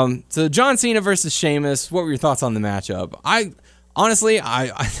 So John Cena versus Sheamus. What were your thoughts on the matchup? Honestly,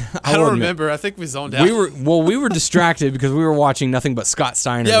 I I don't will admit, remember. I think we zoned out. We were distracted because we were watching nothing but Scott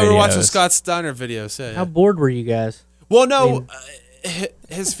Steiner. Yeah, we were videos. watching Scott Steiner videos. Yeah, How bored were you guys? Well, no,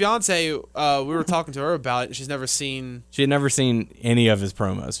 his fiance. We were talking to her about it. She's never seen. She had never seen any of his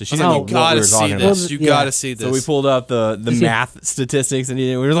promos, so she Oh, didn't know You what we gotta were see talking this. about. You Yeah. gotta see this. So we pulled up the math statistics, and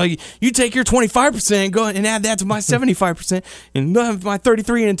we were like, "You take your 25%, go and add that to my 75%, and my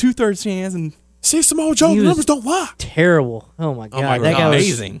 33 and 2/3 chance." And see Samoa Joe. He The was- numbers don't lie. Terrible. Oh my god, my that God. guy was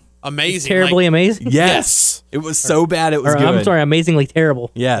amazing. Amazing. terribly like, amazing. Yes, it was so bad it was Or, good. I'm sorry, amazingly terrible.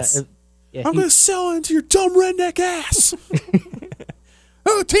 Yes. Yeah, I'm he- gonna sell into your dumb redneck ass.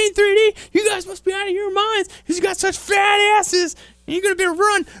 Oh, Team 3D, you guys must be out of your minds because you got such fat asses. And you're going to be able to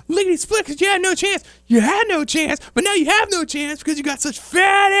run lickety split because you had no chance. You had no chance, but now you have no chance because you got such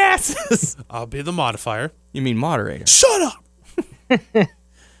fat asses. I'll be the modifier. You mean moderator. Shut up.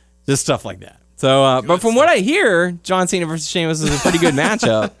 Just stuff like that. So, but from what I hear, John Cena versus Sheamus is a pretty good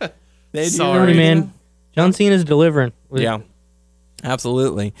matchup. They do Sorry, Sorry, really man. good. John Cena's delivering. Yeah,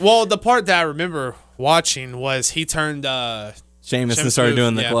 absolutely. Well, the part that I remember watching was he turned Sheamus started move,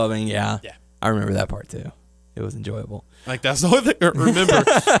 doing the yeah. clubbing. Yeah. Yeah. I remember that part too. It was enjoyable. Like, that's the only thing I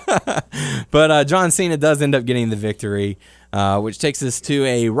remember. But John Cena does end up getting the victory, which takes us to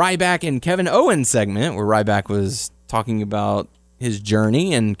a Ryback and Kevin Owens segment where Ryback was talking about his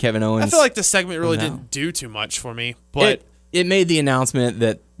journey and Kevin Owens. I feel like the segment really No. didn't do too much for me, but it made the announcement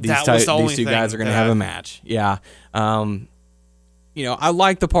that That was the only these two thing guys are going to that- have a match. Yeah. I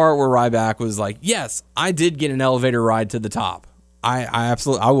like the part where Ryback was like, yes, I did get an elevator ride to the top. I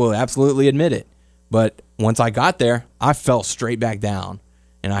will absolutely admit it. But once I got there, I fell straight back down,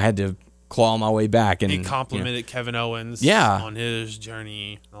 and I had to claw my way back. And he complimented Kevin Owens Yeah. on his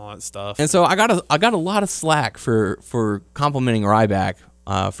journey and all that stuff. And so I got a lot of slack for complimenting Ryback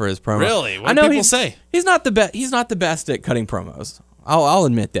for his promo. Really? What I do know people say? He's not the best. He's not the best at cutting promos. I'll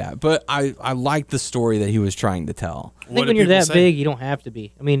admit that. But I like the story that he was trying to tell. I think when you're that big, you don't have to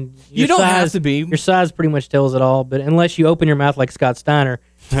be. I mean, You don't have to be. Your size pretty much tells it all. But unless you open your mouth like Scott Steiner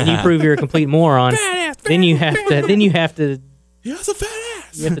and you prove you're a complete moron, then you have to He has a fat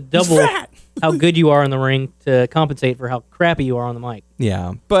ass. you have to double how good you are in the ring to compensate for how crappy you are on the mic.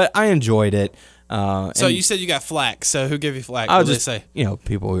 Yeah, but I enjoyed it. So and you said you got flack. So who gave you flack? I What was did just they say?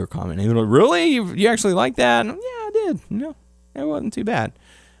 people who were commenting, they were like, really? You actually like that? And, yeah, I did. No, it wasn't too bad.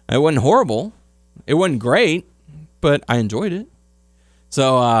 It wasn't horrible. It wasn't great, but I enjoyed it.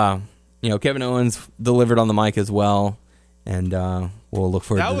 So Kevin Owens delivered on the mic as well, and we'll look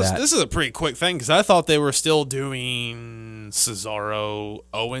forward to that. This is a pretty quick thing because I thought they were still doing Cesaro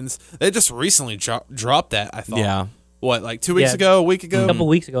Owens. They just recently dropped that. I thought. Yeah. What, like 2 weeks Yeah. ago, a week ago? A couple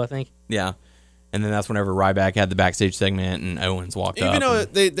weeks ago, I think. Yeah. And then that's whenever Ryback had the backstage segment and Owens walked up. Even though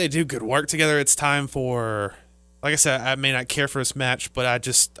and- they do good work together, it's time for, like I said, I may not care for this match, but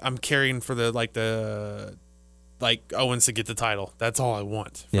I'm caring for the Owens to get the title. That's all I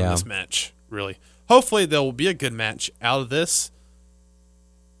want from this match, really. Hopefully there will be a good match out of this,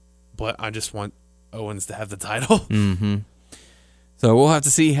 but I just want Owens to have the title. So we'll have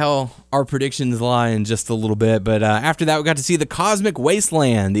to see how our predictions lie in just a little bit. But after that, we got to see the Cosmic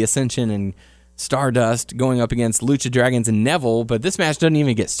Wasteland, the Ascension and Stardust going up against Lucha Dragons and Neville. But this match doesn't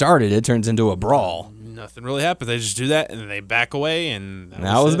even get started. It turns into a brawl. Nothing really happens. They just do that, and then they back away, and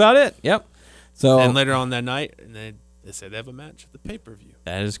That was about it. Yep. So And later on that night, and they said they have a match at the pay-per-view.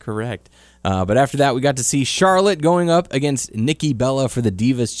 that is correct. But after that, we got to see Charlotte going up against Nikki Bella for the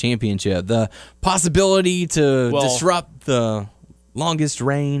Divas Championship. The possibility to disrupt the longest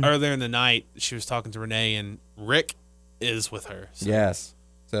reign. Earlier in the night, she was talking to Renee, and Rick is with her. So. Yes.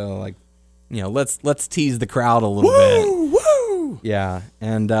 So let's tease the crowd a little bit. Woo! Yeah.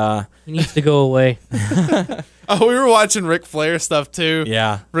 And He needs to go away. Oh, we were watching Ric Flair stuff too.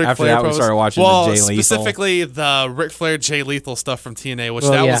 yeah. Ric After Flair that, we promos. started watching well, the Jay Lethal. specifically the Ric Flair Jay Lethal stuff from TNA, which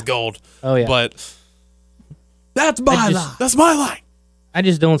Well, that yeah. was gold. Oh, yeah. But That's my I just- line. that's my line. I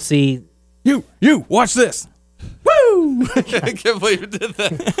just don't see. You watch this. I can't believe you did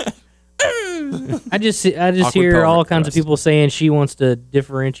that. I just Awkward hear pelvic all kinds of thrust. people saying she wants to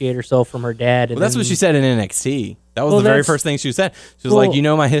differentiate herself from her dad. And Well, that's what she said in NXT. That was Well, the very that's- first thing she said. She was Well-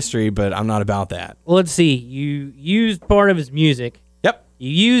 like, my history, but I'm not about that. Well, let's see. You use part of his music. Yep. You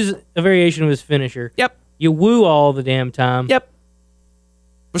use a variation of his finisher. Yep. You woo all the damn time. Yep.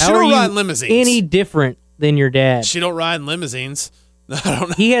 But she How are don't you ride in limousines. any different than your dad? She don't ride in limousines. I don't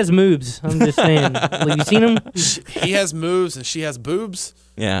know. He has moves. I'm just saying. Have you seen him? He has moves and she has boobs.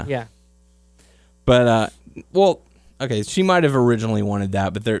 Yeah. Yeah. But okay, she might have originally wanted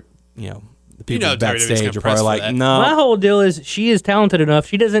that, but they're the people WWE's backstage gonna are press probably for like, that. no. My whole deal is she is talented enough.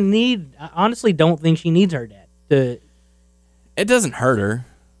 She doesn't need. I honestly don't think she needs her dad. It doesn't hurt her.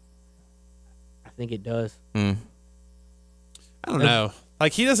 I think it does. I don't know.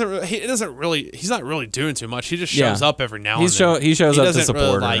 Like he's not really doing too much. He just shows Yeah. up every now He and then. shows up to doesn't really,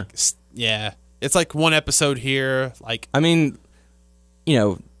 support her. like yeah. It's like one episode here. Like I mean,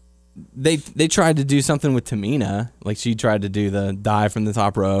 they tried to do something with Tamina. Like she tried to do the dive from the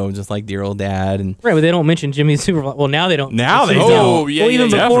top row, just like dear old dad. And Right, but they don't mention Jimmy Superfly. Well, now they don't. Now they Oh, don't. yeah, Well, yeah, even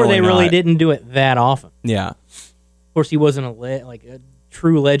yeah. before they Definitely really not. didn't do it that often. Yeah. Of course, he wasn't a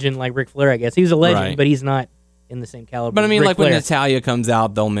true legend like Ric Flair. I guess he was a legend, Right. but he's not in the same caliber. But I as mean, Ric like when Flair. Natalia comes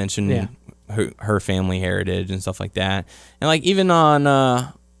out, they'll mention Yeah. her family heritage and stuff like that. And like even on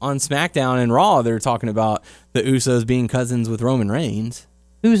SmackDown and Raw, they're talking about the Usos being cousins with Roman Reigns.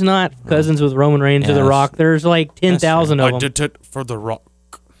 Who's not cousins with Roman Reigns or The Yeah, Rock? There's like 10,000 I of them. did it for the Rock.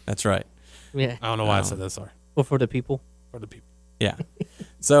 That's right. Yeah, I don't know why I said that. Sorry or for the people. for the people. Yeah.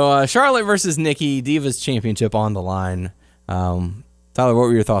 So Charlotte versus Nikki, Divas Championship on the line. Tyler, what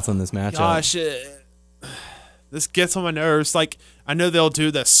were your thoughts on this matchup? Gosh, this gets on my nerves. Like I know they'll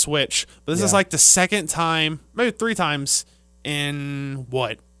do the switch, but this is Yeah. like the second time, maybe 3 times in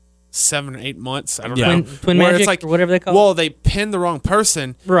what 7 or 8 months. I don't Yeah. know. Twin Where Magic or whatever they call it. Well, they pinned the wrong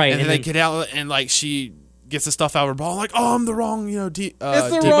person, Right, And then and they then- get out and like she gets the stuff out of her ball. Like, oh, I'm the wrong, it's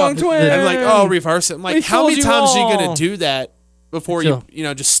the Diva. wrong twin. And like, oh, reverse it. I'm like, We how many fooled you times are you all. gonna do that before So-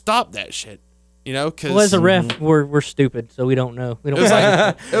 you just stop that shit? Because Well, as a ref, we're stupid, so we don't know. We don't. it was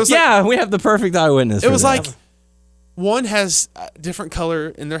like it was like yeah, we have the perfect eyewitness. it was for like that. one has a different color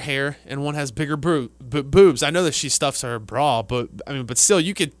in their hair and one has bigger boobs. I know that she stuffs her bra, but still,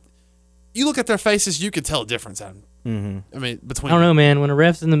 you look at their faces, you could tell a difference. Between I don't know, man. When a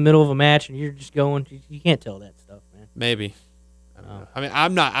ref's in the middle of a match and you're just going, you can't tell that stuff, man. maybe. I don't know.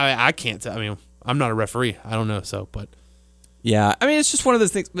 I'm not. I can't tell. I'm not a referee. I don't know. So, but Yeah, it's just one of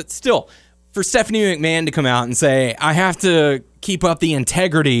those things. But still, for Stephanie McMahon to come out and say, I have to keep up the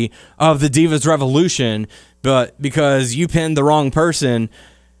integrity of the Divas Revolution, but because you pinned the wrong person,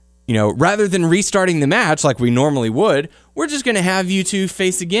 rather than restarting the match like we normally would, we're just going to have you two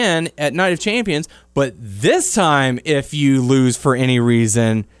face again at Night of Champions. But this time, if you lose for any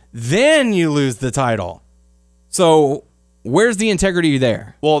reason, then you lose the title. So where's the integrity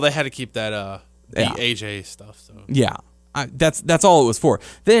there? well, they had to keep that the Yeah. AJ stuff. So Yeah, that's all it was for.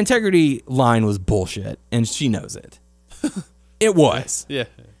 The integrity line was bullshit, and she knows it. It was. yeah.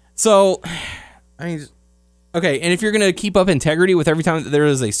 So, okay, and if you're going to keep up integrity with every time that there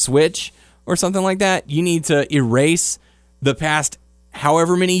is a switch or something like that, you need to erase the past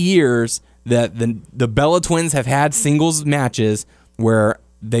however many years that the Bella Twins have had singles matches where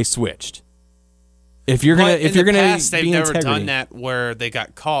they switched. If you're gonna, But if in you're the gonna past, they've be never integrity, done that where they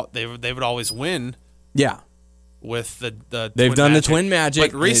got caught. They would always win yeah, with the they've Twin done Magic. the Twin Magic.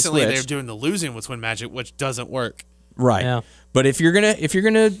 But and they recently they're switched. doing the losing with Twin Magic, which doesn't work. Right. Yeah. But if you're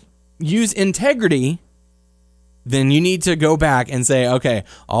gonna use integrity, then you need to go back and say, okay,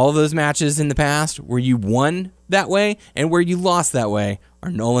 all of those matches in the past where you won that way and where you lost that way are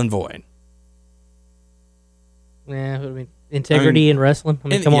null and void. Yeah, but integrity in wrestling.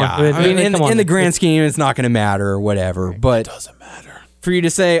 Come on. In Come on. the grand scheme, it's not going to matter or whatever. But Doesn't matter. for you to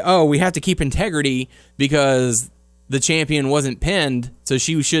say, oh, we have to keep integrity because the champion wasn't pinned, so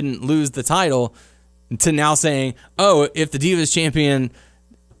she shouldn't lose the title, to now saying, oh, if the Divas champion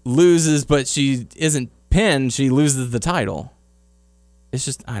loses but she isn't pinned, she loses the title. It's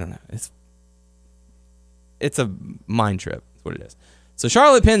just, I don't know. It's a mind trip. That's what it is. So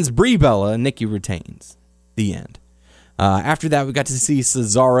Charlotte pins Brie Bella, Nikki retains. The end. After that, we got to see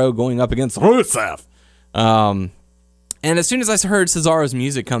Cesaro going up against Rusev. And as soon as I heard Cesaro's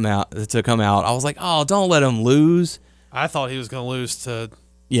music come out, I was like, oh, don't let him lose. I thought he was going to lose to.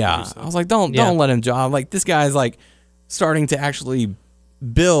 Yeah, Rusev. I was like, don't let him job. Like, this guy's like starting to actually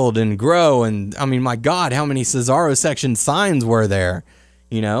build and grow. And my God, how many Cesaro section signs were there?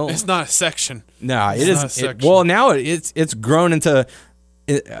 It's not a section. No, It's it not a is. section. Well, now it's grown into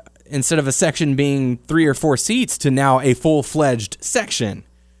instead of a section being 3 or 4 seats to now a full-fledged section.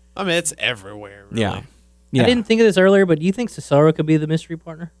 It's everywhere. Really. Yeah. I didn't think of this earlier, but do you think Cesaro could be the mystery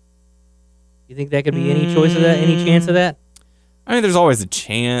partner? You think that could be any choice of that? Any chance of that? There's always a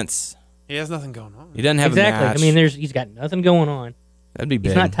chance. He has nothing going on. He doesn't have Exactly. a match. He's got nothing going on. That'd be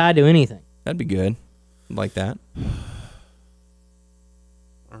big. He's not tied to anything. That'd be good. I'd like that. I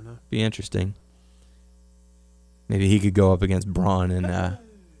don't know. Be interesting. Maybe he could go up against Braun in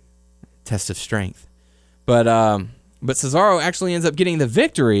test of strength. But Cesaro actually ends up getting the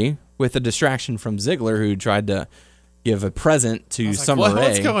victory with a distraction from Ziggler, who tried to give a present to I was like, Summer Rae.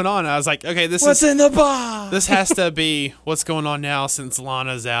 what's going on? I was like, okay, What's in the box? This has to be what's going on now since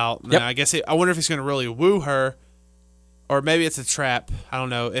Lana's out. Yep. Now, I wonder if he's going to really woo her, or maybe it's a trap. I don't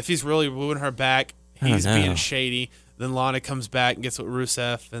know. If he's really wooing her back, he's don't know. being shady. Then Lana comes back and gets with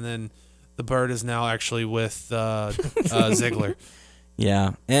Rusev, and then the bird is now actually with Ziggler.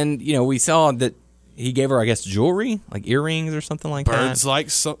 Yeah, and we saw that he gave her, I guess, jewelry, like earrings or something like Birds that. like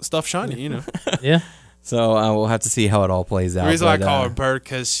stuff shiny, Yeah. So we'll have to see how it all plays out. The reason I but, call her Bird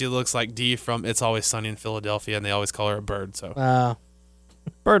because she looks like Dee from It's Always Sunny in Philadelphia, and they always call her a bird. So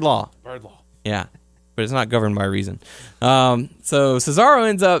bird law. bird law. Yeah, but it's not governed by reason. So Cesaro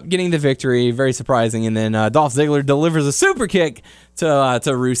ends up getting the victory, very surprising, and then Dolph Ziggler delivers a super kick to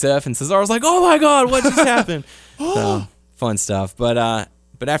Rusev, and Cesaro's like, "Oh my God, what just happened?" So fun stuff. But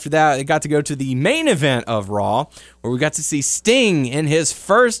after that, it got to go to the main event of Raw, where we got to see Sting in his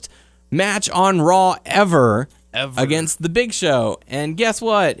first match on Raw ever against The Big Show. And guess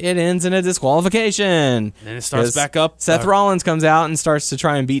what? It ends in a disqualification. And then it starts 'Cause back up. Seth Rollins comes out and starts to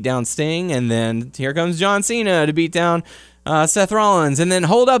try and beat down Sting, and then here comes John Cena to beat down Seth Rollins. And then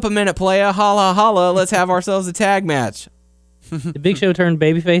hold up a minute, playa, holla, holla, let's have ourselves a tag match. The Big Show turned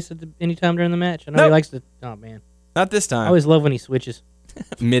babyface any time during the match. I know he Nope. likes to. Oh man. Not this I time. always love when he switches.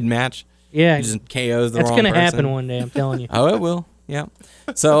 Mid-match. Yeah, He just KOs the that's wrong gonna person. happen one day. I'm telling you. Oh, it will. Yeah.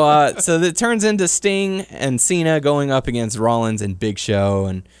 So so it turns into Sting and Cena going up against Rollins and Big Show,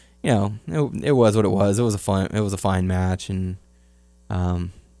 and it was what it was. It was a fine match, and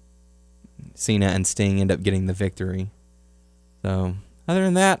Cena and Sting end up getting the victory. So other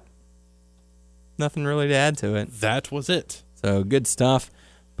than that, nothing really to add to it. That was it. So good stuff.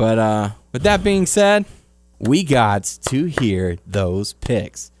 But with that being said, we got to hear those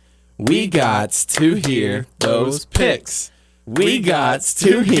picks. We got to hear those picks. We got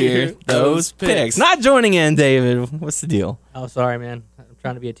to hear those picks. Not joining in, David. What's the deal? Oh, sorry, man. I'm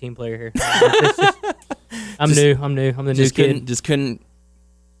trying to be a team player here. I'm new. I'm the new kid. Just couldn't.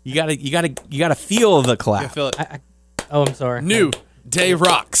 You gotta feel the I clap. feel it. I'm sorry. New Day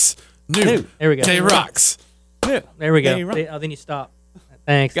Rocks. New There we go. Day Rocks. There we go. Day rock. Oh, then you stop.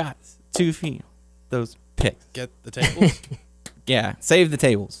 Thanks. Got to feel those picks. Get the tables. Yeah, save the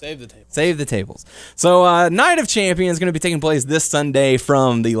tables. Save the table. Save the tables. So, Night of Champions is going to be taking place this Sunday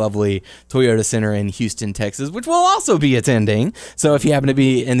from the lovely Toyota Center in Houston, Texas, which we'll also be attending. So, if you happen to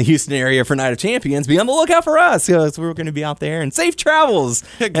be in the Houston area for Night of Champions, be on the lookout for us, because we're going to be out there. And safe travels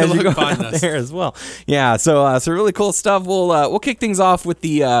Good as you luck go finding out us. there as well. Yeah, so really cool stuff. We'll kick things off with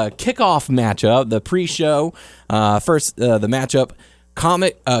the kickoff matchup, the pre-show. First, the matchup.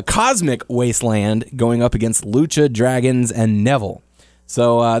 Cosmic Wasteland going up against Lucha Dragons and Neville.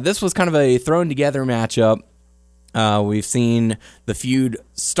 So this was kind of a thrown together matchup. We've seen the feud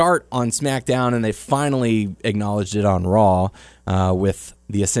start on SmackDown, and they finally acknowledged it on Raw with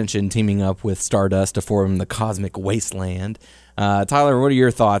the Ascension teaming up with Stardust to form the Cosmic Wasteland. Tyler, what are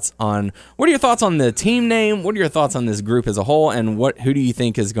your thoughts on the team name? What are your thoughts on this group as a whole? And who do you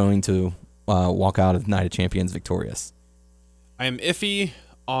think is going to walk out of Night of Champions victorious? I am iffy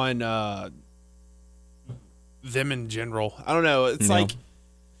on them in general. I don't know. It's like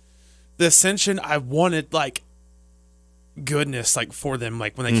the Ascension. I wanted like goodness, like for them,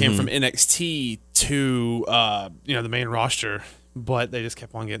 like when they came from NXT to the main roster, but they just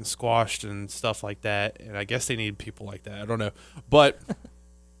kept on getting squashed and stuff like that. And I guess they need people like that. I don't know, but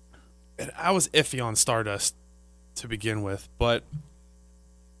I was iffy on Stardust to begin with, but.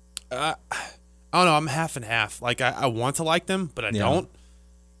 I don't know. I'm half and half. Like, I want to like them, but I don't.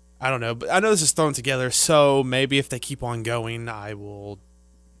 I don't know. But I know this is thrown together, so maybe if they keep on going, I will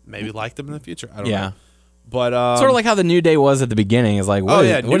maybe like them in the future. I don't know. But sort of like how the New Day was at the beginning. It's like, what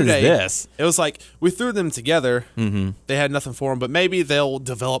is New Day, this? It was like we threw them together. Mm-hmm. They had nothing for them, but maybe they'll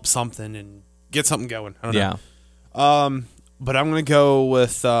develop something and get something going. I don't know. But I'm going to go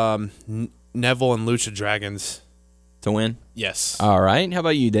with Neville and Lucha Dragons. To win? Yes. All right. How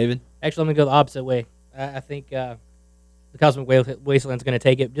about you, David? Actually, I'm going to go the opposite way. I think the Cosmic Wasteland's going to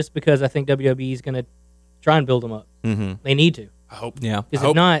take it just because I think WWE is going to try and build them up. Mm-hmm. They need to. I hope. Yeah.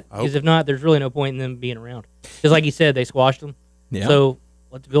 Because if not, there's really no point in them being around. Because like you said, they squashed them. Yeah. So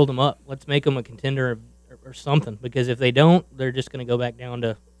let's build them up. Let's make them a contender or something. Because if they don't, they're just going to go back down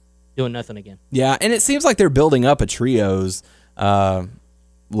to doing nothing again. Yeah, and it seems like they're building up a trios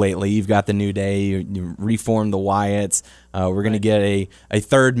lately. You've got the New Day, you reformed the Wyatts. We're going to get a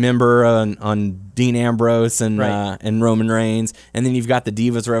third member on Dean Ambrose and Roman Reigns, and then you've got the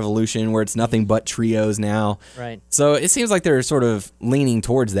Divas Revolution where it's nothing but trios now. Right. So it seems like they're sort of leaning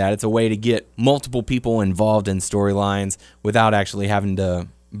towards that. It's a way to get multiple people involved in storylines without actually having to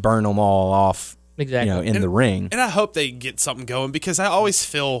burn them all off. Exactly. In the ring. And I hope they get something going because I always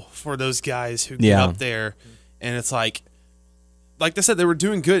feel for those guys who get up there, and it's like they said, they were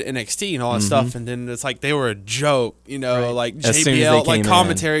doing good at NXT and all that stuff, and then it's like they were a joke, like JBL, like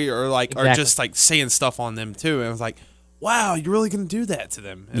commentary or just like saying stuff on them too. And it was like, wow, you're really going to do that to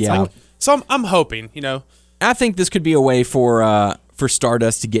them? It's like, so I'm hoping, I think this could be a way for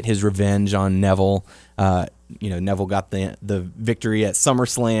Stardust to get his revenge on Neville. Neville got the victory at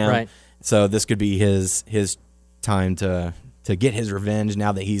SummerSlam, right? So this could be his time to get his revenge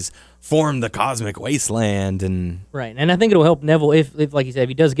now that he's formed the Cosmic Wasteland. And right, and I think it'll help Neville if like you said, if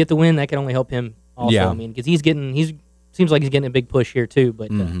he does get the win, that can only help him also. Yeah. I mean, because seems like he's getting a big push here too. But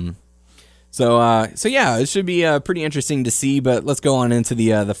So yeah, it should be pretty interesting to see. But let's go on into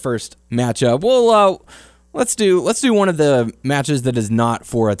the first matchup. Well, let's do one of the matches that is not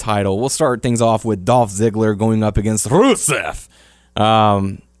for a title. We'll start things off with Dolph Ziggler going up against Rusev.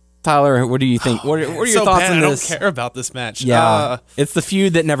 Tyler, what do you think? What are your thoughts on this? I don't care about this match. Yeah, it's the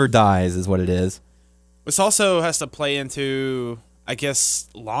feud that never dies, is what it is. This also has to play into, I guess,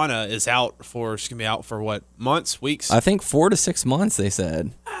 Lana is out she's gonna be out for what, months, weeks? I think 4 to 6 months. They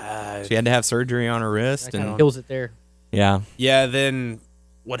said she had to have surgery on her wrist that kind and of kills it there. Yeah. Yeah. Then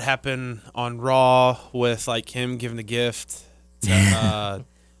what happened on Raw with like him giving a gift to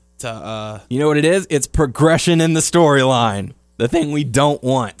You know what it is? It's progression in the storyline. The thing we don't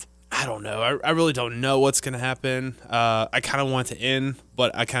want. I don't know. I really don't know what's going to happen. I kind of want it to end,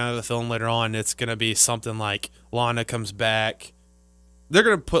 but I kind of have a feeling later on it's going to be something like Lana comes back. They're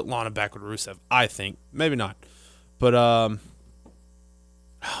going to put Lana back with Rusev, I think. Maybe not. But, oh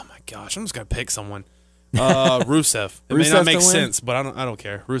my gosh, I'm just going to pick someone. Rusev. It may Rusev not make to win? sense, but I don't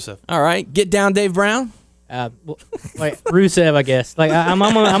care. Rusev. All right, get down, Dave Brown. Like Rusev, I guess. Like I'm I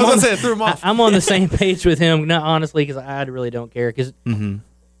was going to say, it threw him off. I'm on the same page with him. Not honestly, because I really don't care. Because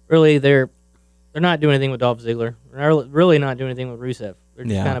really, they're not doing anything with Dolph Ziggler. They're really not doing anything with Rusev. They're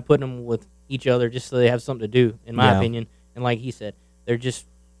just kind of putting them with each other just so they have something to do, in my opinion. And like he said, you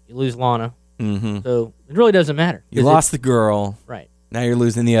lose Lana, so it really doesn't matter. You lost the girl. Right. Now you're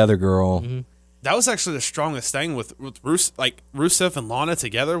losing the other girl. That was actually the strongest thing with Rusev and Lana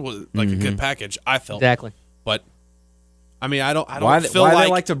together was like a good package. I felt Exactly. but I mean I don't Why feel they like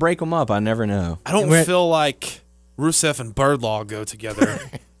like to break them up? I never know. I don't feel like Rusev and Birdlaw go together.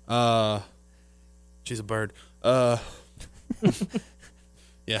 She's a bird.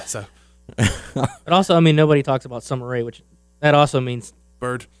 Yeah. So But also, I mean, nobody talks about Summer Rae, which that also means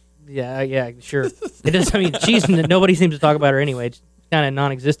bird. yeah, sure. It does. I mean, nobody seems to talk about her anyway. It's kind of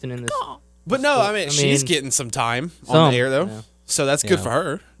non-existent in this. But no, I mean she's getting some time on the air though, so that's good for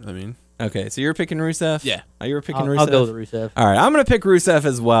her. I mean, Okay, so you're picking Rusev? Yeah. You were picking Rusev? I'll go with Rusev. All right, I'm going to pick Rusev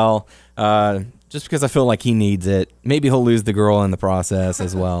as well, just because I feel like he needs it. Maybe he'll lose the girl in the process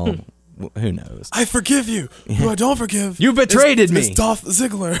as well. Who knows? I forgive you. Who I don't forgive. You betrayed me. It's Dolph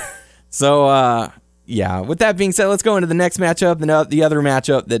Ziggler. So, yeah, with that being said, let's go into the next matchup, the other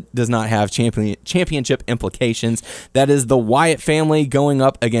matchup that does not have championship implications. That is the Wyatt family going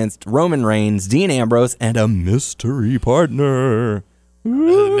up against Roman Reigns, Dean Ambrose, and a mystery partner.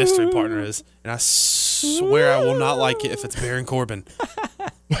 Who the mystery partner is, and I swear I will not like it if it's Baron Corbin.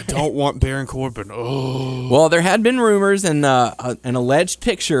 I don't want Baron Corbin. Oh. Well, there had been rumors and an alleged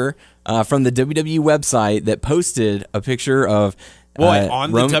picture from the WWE website that posted a picture of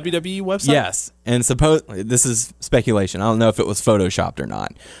on the WWE website? Yes, and this is speculation. I don't know if it was photoshopped or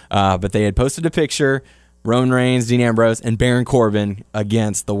not, but they had posted a picture: Roman Reigns, Dean Ambrose, and Baron Corbin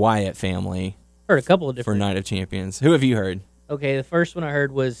against the Wyatt family Heard a couple of for different. Night of Champions. Who have you heard? Okay, the first one I heard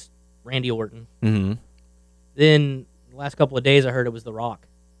was Randy Orton. Mm-hmm. Then the last couple of days I heard it was The Rock.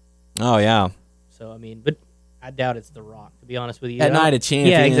 Oh yeah, So I mean, but I doubt it's The Rock, to be honest with you. at Night of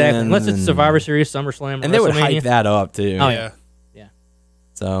Champions. Yeah, exactly. Unless it's Survivor Series, SummerSlam, or and they would hype WrestleMania. that up too. Oh, Yeah.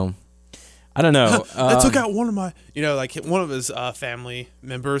 So I don't know. I took out one of my, like one of his family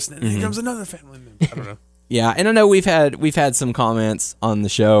members, and then here comes another family member. I don't know. Yeah, and I know we've had some comments on the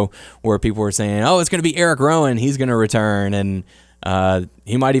show where people were saying, "Oh, it's going to be Eric Rowan. He's going to return, and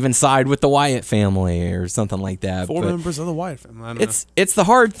he might even side with the Wyatt family or something like that." Four But members of the Wyatt family. I don't know. it's the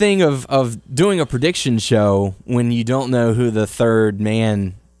hard thing of doing a prediction show when you don't know who the third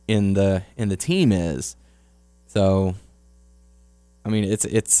man in the team is. So, I mean,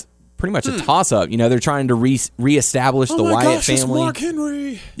 it's pretty much a toss up. They're trying to reestablish the Wyatt gosh, family. it's Mark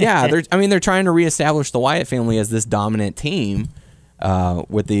Henry. Yeah, they're trying to reestablish the Wyatt family as this dominant team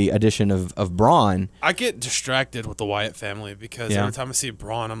with the addition of Braun. I get distracted with the Wyatt family because every time I see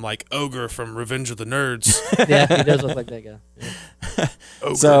Braun, I'm like Ogre from Revenge of the Nerds. Yeah, he does look like that guy. Yeah.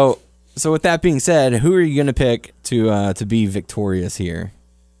 Ogre. So with that being said, who are you going to pick to be victorious here?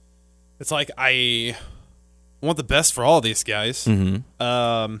 It's like I want the best for all these guys.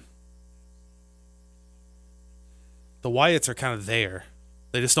 Mm-hmm. The Wyatts are kind of there.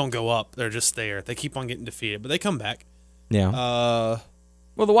 They just don't go up. They're just there. They keep on getting defeated, but they come back. Yeah.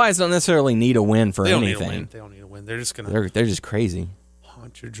 Well, the Wyatts don't necessarily need a win for They don't anything. need a win. They don't need a win. They're just gonna They're just crazy.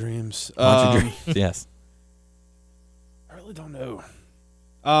 haunt your dreams. Haunt your dreams. Yes. I really don't know.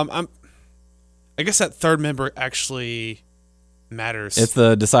 I guess that third member actually matters. It's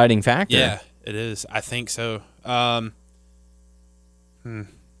the deciding factor. Yeah, it is. I think so. Wow.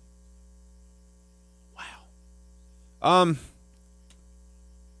 I'm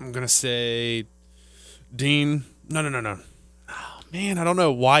gonna say Dean. No. Oh man, I don't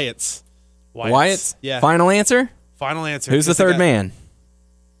know. Wyatt's. Yeah. Final answer? Final answer. Who's the third man?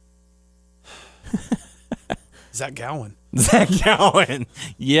 Zach Gowen. Zach Gowen.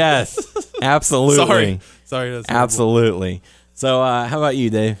 Yes. Absolutely. Sorry. That's horrible. Absolutely. So, how about you,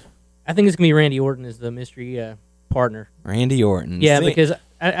 Dave? I think it's gonna be Randy Orton as the mystery partner. Randy Orton. Yeah, See- because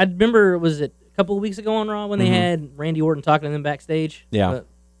I remember, was it a couple of weeks ago on Raw when they had Randy Orton talking to them backstage? Yeah.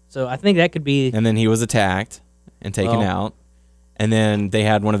 So I think that could be. And then he was attacked and taken Well- out. And then they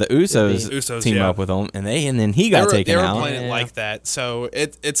had one of the Usos team up with them, and then he got taken out. They were playing it like that, so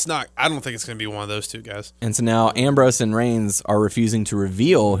it's not. I don't think it's going to be one of those two guys. And so now Ambrose and Reigns are refusing to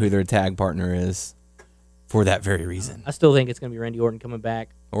reveal who their tag partner is for that very reason. I still think it's going to be Randy Orton coming back.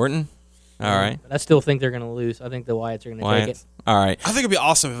 Orton? All right. But I still think they're going to lose. I think the Wyatts are going to take it. All right. I think it'd be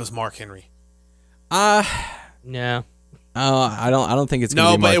awesome if it was Mark Henry. No. I don't think it's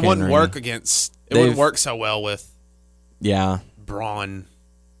going to be Mark Henry. No, but it wouldn't Henry. work against. It wouldn't work so well with. Yeah. Braun.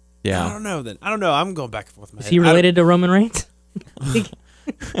 Yeah. I don't know. I'm going back and forth. Is he related to Roman Reigns?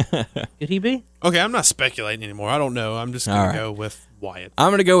 Could he be? Okay, I'm not speculating anymore. I don't know. I'm just going to go with Wyatt. I'm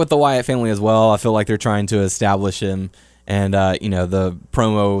going to go with the Wyatt family as well. I feel like they're trying to establish him. And, the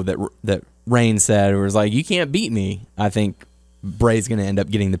promo that Reigns said was like, you can't beat me. I think Bray's going to end up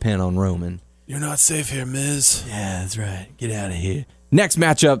getting the pin on Roman. You're not safe here, Miz. Yeah, that's right. Get out of here. Next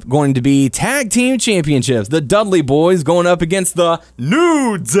matchup going to be Tag Team Championships. The Dudley Boys going up against the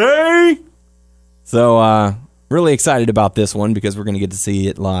New Day. So, really excited about this one because we're going to get to see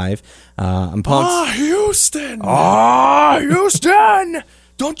it live. I'm pumped. Houston! Houston!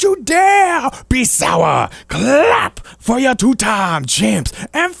 Don't you dare be sour. Clap for your two-time champs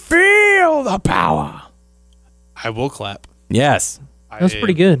and feel the power. I will clap. Yes. That was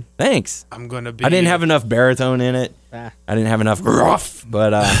pretty good. Thanks. I'm going to be... I didn't have enough baritone in it. I didn't have enough gruff,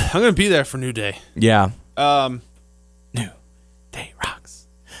 but... I'm going to be there for New Day. Yeah. New Day rocks.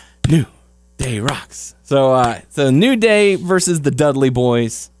 New Day rocks. So New Day versus the Dudley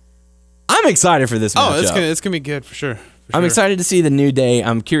Boys. I'm excited for this matchup. It's going to be good for sure. I'm excited to see the New Day.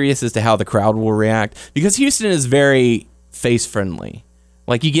 I'm curious as to how the crowd will react because Houston is very face friendly.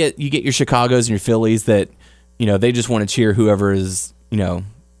 Like you get your Chicagos and your Phillies that, they just want to cheer whoever is,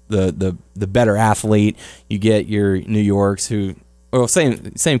 the better athlete. You get your New Yorks who, well,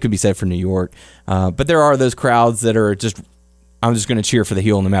 same could be said for New York. But there are those crowds that are just, I'm just going to cheer for the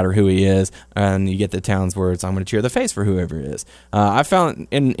heel no matter who he is. And you get the towns where it's, I'm going to cheer the face for whoever it is. I found,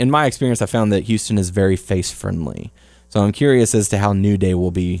 in my experience, I found that Houston is very face friendly. So I'm curious as to how New Day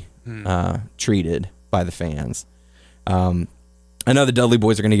will be treated by the fans. I know the Dudley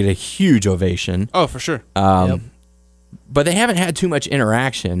Boys are going to get a huge ovation. Oh, for sure. But they haven't had too much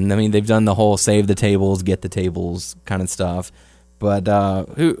interaction. I mean, they've done the whole save the tables, get the tables kind of stuff. But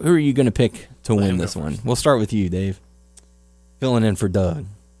who are you going to pick to win this one? We'll start with you, Dave. Filling in for Doug.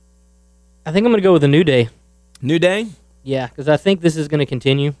 I think I'm going to go with the New Day. New Day? Yeah, because I think this is going to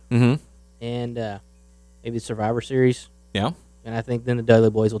continue. Mm-hmm. And maybe the Survivor Series. Yeah. And I think then the Dudley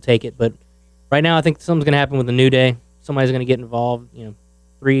Boys will take it. But right now, I think something's going to happen with the New Day. Somebody's going to get involved.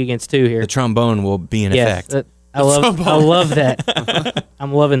 3 against 2 here. The trombone will be in effect. I love that.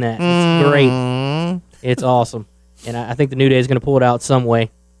 I'm loving that. It's great. It's awesome. And I think the New Day is going to pull it out some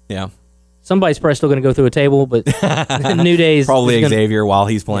way. Yeah. Somebody's probably still going to go through a table, but the New Day's probably Xavier while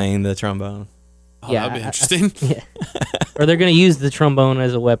he's playing the trombone. Oh, yeah, that'd be interesting. Yeah. Or they're going to use the trombone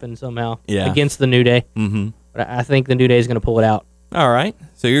as a weapon somehow against the New Day. Mm-hmm. But I think the New Day is going to pull it out. All right.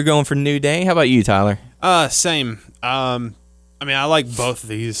 So you're going for New Day. How about you, Tyler? Same. I mean, I like both of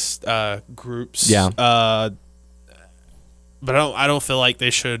these groups. Yeah. But I don't feel like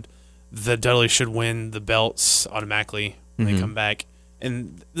the Dudley should win the belts automatically when they come back.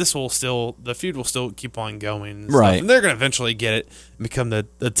 And the feud will still keep on going. And right. And they're going to eventually get it and become the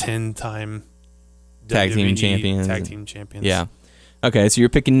 10-time Tag Team Champions. Tag Team Champions. Yeah. Okay, so you're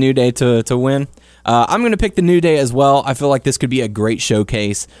picking New Day to win. I'm going to pick the New Day as well. I feel like this could be a great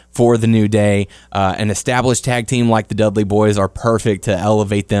showcase for the New Day. An established tag team like the Dudley Boys are perfect to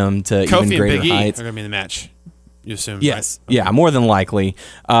elevate them to Kofi even greater and Big heights. E are going to be in the match. You assume? Yes. Right? Yeah, more than likely.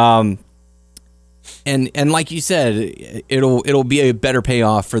 And like you said, it'll be a better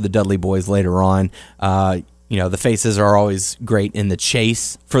payoff for the Dudley Boys later on. The faces are always great in the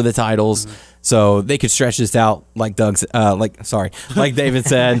chase for the titles. Mm-hmm. So they could stretch this out, like David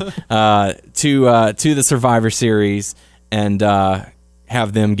said, to the Survivor Series and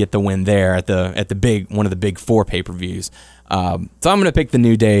have them get the win there at the one of the big 4 pay-per-views. So I'm going to pick the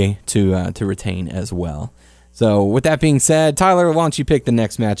New Day to retain as well. So with that being said, Tyler, why don't you pick the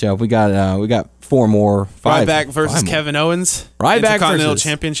next matchup? We got 4 more. 5 Ryback versus Kevin Owens. Ryback Intercontinental versus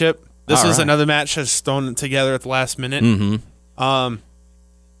Championship. This was another match that's thrown together at the last minute. Mm-hmm.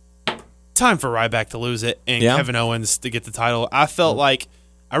 Time for Ryback to lose it and Kevin Owens to get the title. I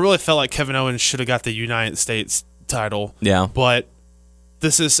really felt like Kevin Owens should have got the United States title. Yeah. But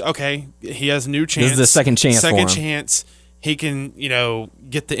this is okay. He has a new chance. This is the second chance for him. Chance. He can,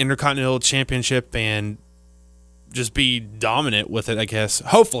 get the Intercontinental Championship and just be dominant with it, I guess.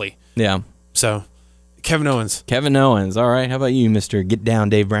 Hopefully. Yeah. So, Kevin Owens. All right. How about you, Mr. Get Down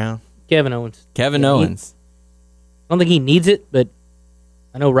Dave Brown? Kevin Owens. Owens. don't think he needs it, but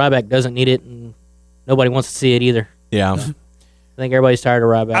I know Ryback doesn't need it, and nobody wants to see it either. Yeah. I think everybody's tired of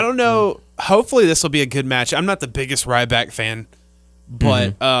Ryback. I don't know. Hopefully this will be a good match. I'm not the biggest Ryback fan,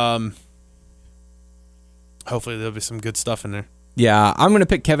 but hopefully there'll be some good stuff in there. Yeah, I'm going to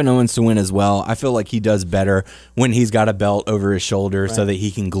pick Kevin Owens to win as well. I feel like he does better when he's got a belt over his shoulder so that he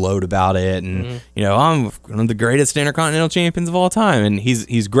can gloat about it. And, I'm one of the greatest Intercontinental champions of all time. And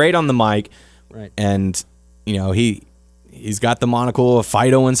he's great on the mic. Right. And, he's got the monocle of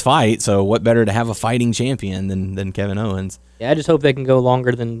Fight Owens Fight. So what better to have a fighting champion than Kevin Owens? Yeah, I just hope they can go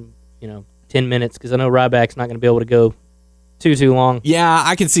longer than, 10 minutes because I know Ryback's not going to be able to go too long. Yeah,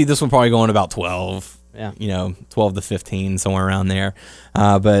 I can see this one probably going about 12. Yeah. 12 to 15, somewhere around there.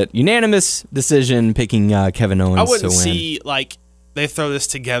 But unanimous decision picking Kevin Owens to win. I wouldn't see, they throw this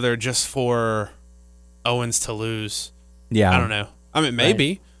together just for Owens to lose. Yeah. I don't know. I mean,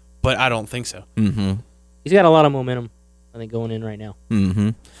 maybe, but I don't think so. Mm-hmm. He's got a lot of momentum, I think, going in right now. Mm-hmm.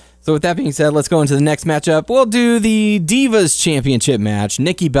 So with that being said, let's go into the next matchup. We'll do the Divas Championship match,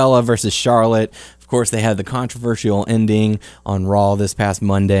 Nikki Bella versus Charlotte. Of course, they had the controversial ending on Raw this past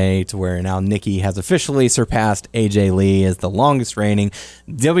Monday to where now Nikki has officially surpassed AJ Lee as the longest reigning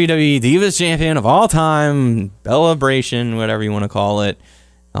WWE Divas Champion of all time, Bellabration, whatever you want to call it,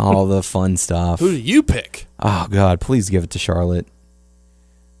 all the fun stuff. Who do you pick? Oh, God, please give it to Charlotte.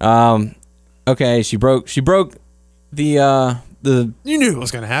 Okay, she broke the You knew it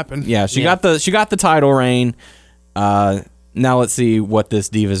was going to happen. yeah, she got the title reign. Now let's see what this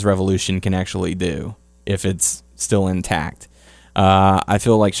Divas Revolution can actually do if it's still intact. I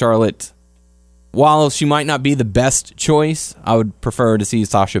feel like Charlotte, while she might not be the best choice, I would prefer to see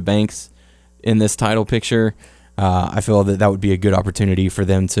Sasha Banks in this title picture. I feel that would be a good opportunity for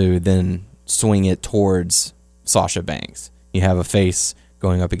them to then swing it towards Sasha Banks. You have a face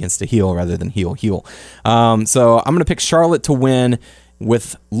going up against a heel rather than heel. So I'm going to pick Charlotte to win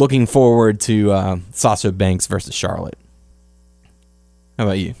with looking forward to Sasha Banks versus Charlotte. How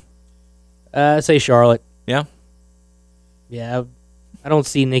about you? Say Charlotte. Yeah? Yeah, I don't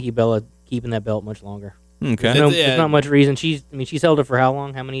see Nikki Bella keeping that belt much longer. Okay. There's not much reason. She's held it for how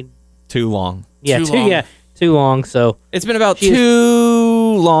long? How many? Too long. Yeah, Too long. too long. So It's been about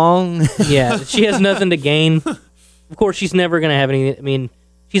too long. yeah, she has nothing to gain. Of course, she's never going to have any. I mean,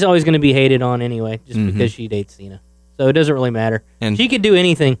 she's always going to be hated on anyway, just because she dates Cena. So it doesn't really matter. And- she could do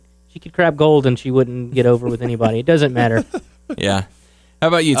anything. She could crap gold and she wouldn't get over with anybody. It doesn't matter. Yeah. How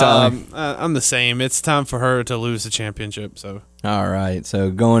about you, Tyler? I'm the same. It's time for her to lose the championship. So All right.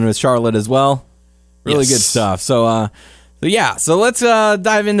 So going with Charlotte as well. Really Yes. good stuff. So let's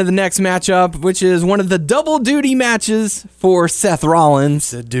dive into the next matchup, which is one of the double duty matches for Seth Rollins.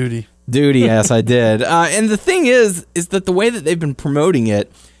 said duty. Duty, yes, I did. And the thing is that the way that they've been promoting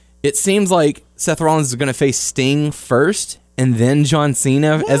it, it seems like Seth Rollins is going to face Sting first and then John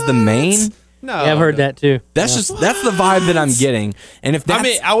Cena as the main. No, Yeah, I've heard that too. That's that's the vibe that I'm getting. And if that's, I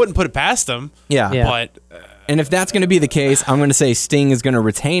mean, I wouldn't put it past them. yeah. But And if that's going to be the case, I'm going to say Sting is going to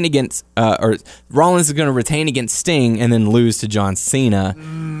retain against, or Rollins is going to retain against Sting and then lose to John Cena.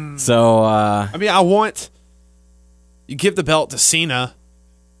 So, I mean, you give the belt to Cena,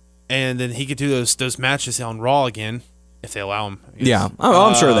 and then he could do those matches on Raw again if they allow him. I guess. yeah,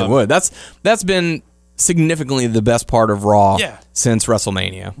 I'm sure they would. That's been significantly the best part of Raw since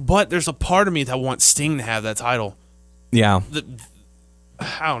WrestleMania. But there's a part of me that wants Sting to have that title. Yeah.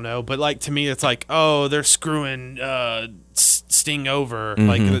 I don't know, but to me, it's like, oh, they're screwing Sting over.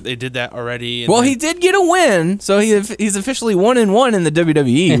 Like they did that already. And Well, then- he did get a win, so he's officially 1-1 in the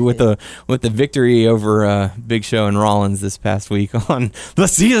WWE with the victory over Big Show and Rollins this past week on the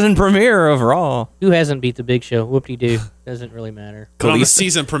season premiere of Raw. Who hasn't beat the Big Show? Whoop-de-doo. Doesn't really matter. But on the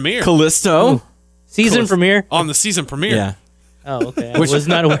season premiere. Kalisto. Season premiere? On the season premiere. Yeah. Oh, okay. I was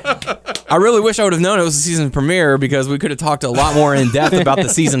not aware. I really wish I would have known it was the season premiere because we could have talked a lot more in depth about the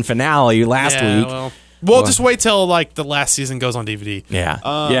season finale last week. Well, just wait till the last season goes on DVD. Yeah.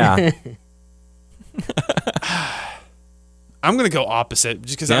 Yeah. I'm gonna go opposite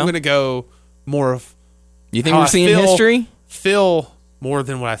just because Yeah? I'm gonna go more of You think how we're I seeing feel- history? feel more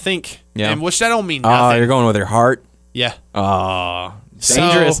than what I think. Yeah. And which that don't mean Oh, nothing. you're going with your heart? Yeah. Oh. So,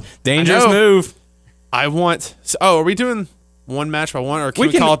 Dangerous I know. move. I want. So, are we doing one match by one, or can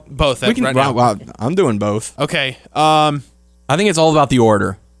we can- call it both We can, right now? well, I'm doing both. Okay. I think it's all about the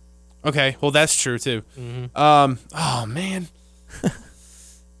order. Okay. Well, that's true too. Mm-hmm. Oh man.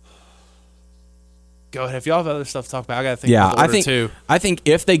 Go ahead. If y'all have other stuff to talk about, I gotta think. Yeah, about the order too. I think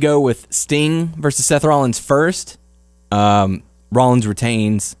if they go with Sting versus Seth Rollins first, Rollins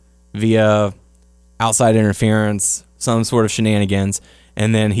retains via outside interference, some sort of shenanigans,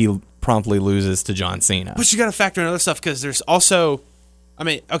 and then he promptly loses to John Cena. But you got to factor in other stuff because there's also,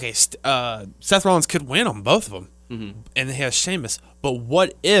 Seth Rollins could win on both of them, and he has Sheamus. But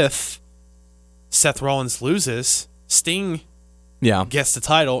what if Seth Rollins loses, Sting gets the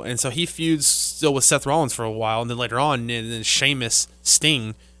title, and so he feuds still with Seth Rollins for a while, and then later on, and then Sheamus,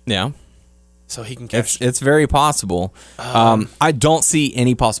 Sting. Yeah. So he can catch. It's very possible. I don't see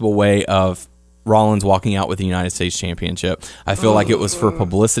any possible way of Rollins walking out with the United States Championship. I feel like it was for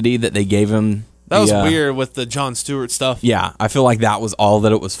publicity that they gave him. That was weird with the Jon Stewart stuff. Yeah, I feel like that was all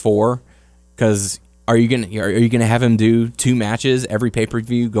that it was for. Because are you gonna have him do 2 matches every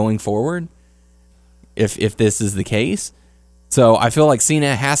pay-per-view going forward? If this is the case, so I feel like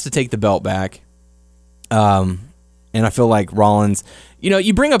Cena has to take the belt back. And I feel like Rollins.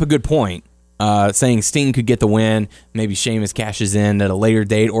 You bring up a good point. Saying Sting could get the win, maybe Sheamus cashes in at a later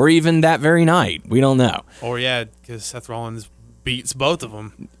date, or even that very night. We don't know. Or because Seth Rollins beats both of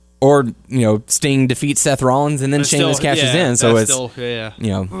them. Or Sting defeats Seth Rollins and then Sheamus cashes in. So it's he'll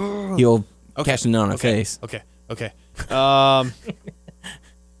cash in on a face. Okay.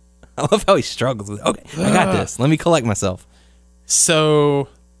 I love how he struggles with it. Okay, I got this. Let me collect myself. So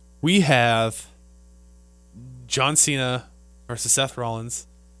we have John Cena versus Seth Rollins.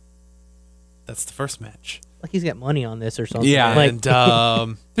 That's the first match. Like he's got money on this or something. Yeah, and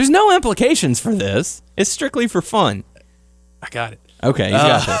there's no implications for this. It's strictly for fun. I got it. Okay, he's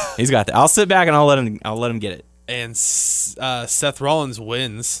got this. He's got that. I'll sit back and I'll let him get it. And Seth Rollins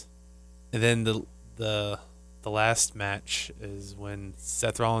wins, and then the last match is when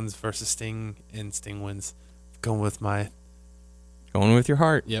Seth Rollins versus Sting, and Sting wins. Going with your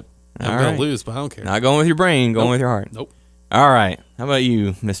heart. Yep. All I'm gonna right. lose, but I don't care. Not going with your brain. Going with your heart. Nope. All right. How about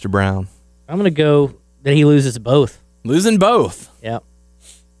you, Mr. Brown? I'm going to go that he loses both. Losing both. Yep.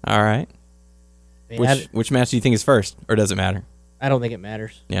 All right. I mean, Which match do you think is first, or does it matter? I don't think it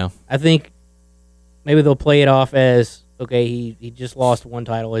matters. Yeah. I think maybe they'll play it off as, okay, he just lost one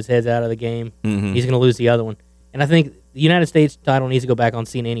title. His head's out of the game. Mm-hmm. He's going to lose the other one. And I think the United States title needs to go back on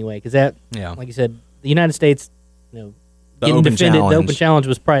Cena anyway, because like you said, the United States, The getting open defended. challenge. The open challenge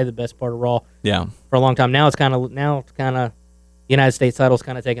was probably the best part of Raw Yeah. for a long time. Now it's kind of the United States title's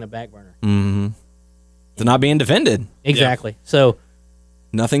kind of taking a back burner. Mm-hmm. It's not being defended. Exactly. So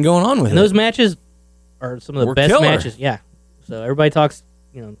Nothing going on with and it. those matches are some of the Were best killer. matches. Yeah. So everybody talks,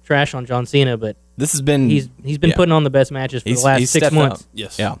 trash on John Cena, but This has been. he's been putting on the best matches for the last 6 stepped months. up.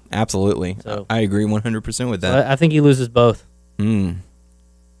 Yes. Yeah, absolutely. So- I agree 100% with So that. I think he loses both. All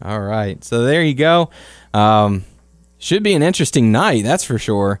right. So there you go. Should be an interesting night, that's for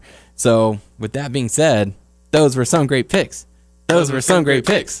sure. So with that being said, those were some great picks. Those were some great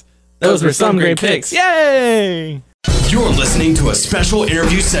picks. Those were some great picks. Yay! You're listening to a special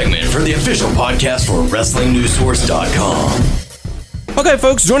interview segment for the official podcast for WrestlingNewsSource.com. Okay,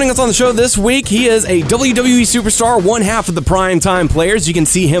 folks, joining us on the show this week, he is a WWE superstar, one half of the Primetime Players. You can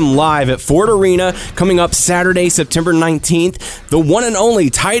see him live at Ford Arena coming up Saturday, September 19th. The one and only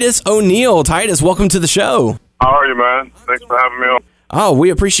Titus O'Neil. Titus, welcome to the show. How are you, man? Thanks for having me on. Oh, we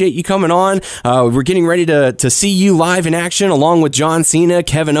appreciate you coming on. We're getting ready to see you live in action along with John Cena,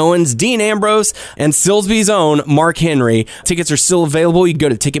 Kevin Owens, Dean Ambrose, and Silsby's own Mark Henry. Tickets are still available. You can go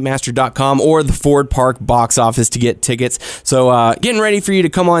to Ticketmaster.com or the Ford Park box office to get tickets. So getting ready for you to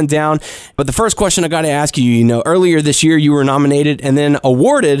come on down. But the first question I got to ask you, earlier this year you were nominated and then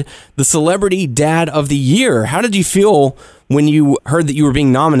awarded the Celebrity Dad of the Year. How did you feel when you heard that you were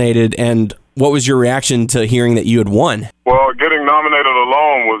being nominated, and what was your reaction to hearing that you had won? Well, getting nominated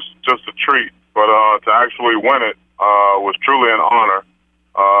alone was just a treat, but to actually win it was truly an honor,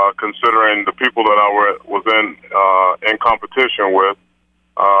 considering the people that I was in competition with.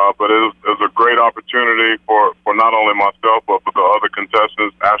 But it was a great opportunity for not only myself, but for the other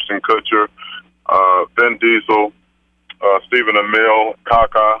contestants, Ashton Kutcher, Vin Diesel, Stephen Amell,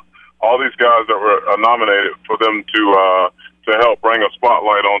 Kaka, all these guys that were nominated, for them to help bring a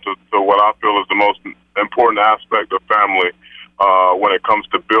spotlight onto what I feel is the most important aspect of family when it comes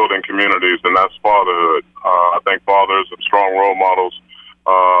to building communities, and that's fatherhood. I think fathers and strong role models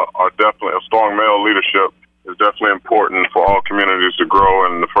are definitely, a strong male leadership is definitely important for all communities to grow,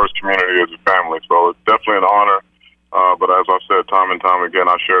 and the first community is a family. So it's definitely an honor, but as I've said time and time again,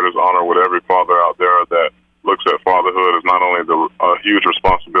 I share this honor with every father out there that looks at fatherhood as not only a huge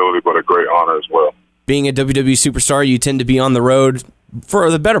responsibility, but a great honor as well. Being a WWE superstar, you tend to be on the road for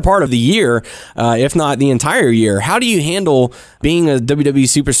the better part of the year, if not the entire year. How do you handle being a WWE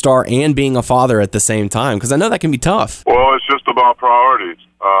superstar and being a father at the same time? Because I know that can be tough. Well, it's just about priorities.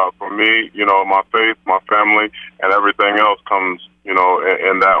 For me, my faith, my family, and everything else comes, in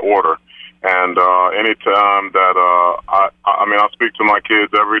that order. And anytime that I mean, I speak to my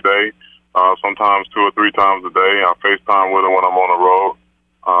kids every day, sometimes 2 or 3 times a day. I FaceTime with them when I'm on the road.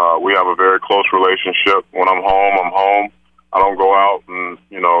 We have a very close relationship. When I'm home. I don't go out and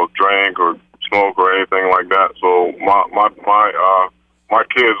drink or smoke or anything like that. So my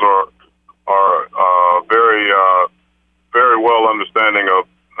kids are very well understanding of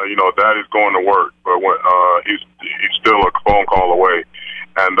Daddy's going to work, but when, he's still a phone call away.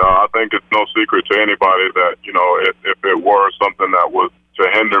 And I think it's no secret to anybody that if it were something that was to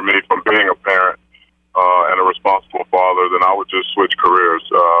hinder me from being a parent and a responsible father, then I would just switch careers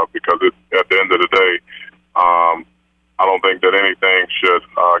because at the end of the day, I don't think that anything should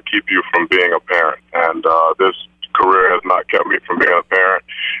keep you from being a parent. And this career has not kept me from being a parent,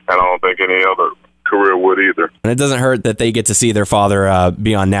 and I don't think any other career would either. And it doesn't hurt that they get to see their father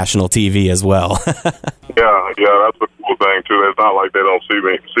be on national TV as well. Yeah, that's a cool thing too. It's not like they don't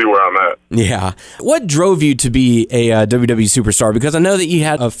see where I'm at. Yeah. What drove you to be a WWE superstar? Because I know that you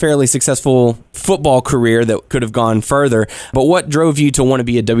had a fairly successful football career that could have gone further, but what drove you to want to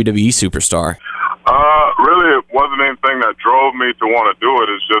be a WWE superstar? Really, it wasn't anything that drove me to want to do it.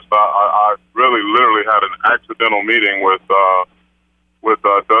 It's just I really literally had an accidental meeting with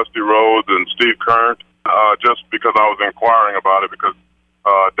Dusty Rhodes and Steve Keirn, just because I was inquiring about it, because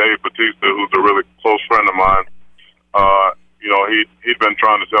Dave Bautista, who's a really close friend of mine, he'd been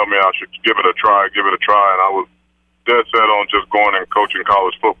trying to tell me I should give it a try, and I was dead set on just going and coaching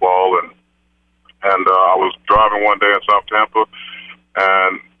college football, and I was driving one day in South Tampa,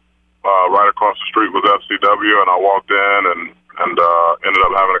 and right across the street was FCW, and I walked in and ended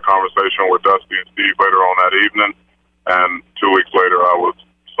up having a conversation with Dusty and Steve later on that evening, and 2 weeks later I was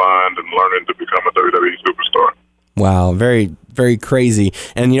signed and learning to become a WWE superstar. Wow, very, very crazy.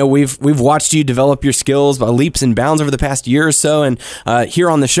 And we've watched you develop your skills by leaps and bounds over the past year or so. And here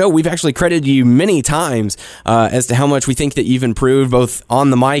on the show, we've actually credited you many times as to how much we think that you've improved, both on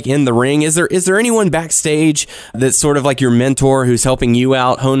the mic, in the ring. Is there anyone backstage that's sort of like your mentor who's helping you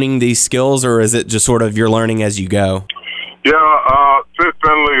out honing these skills, or is it just sort of you're learning as you go? Yeah, Sid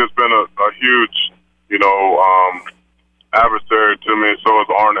Finley has been a huge, adversary to me. So is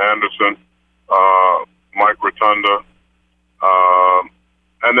Arn Anderson. Mike Rotunda,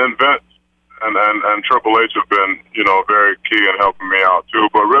 and then Vince and Triple H have been, very key in helping me out too.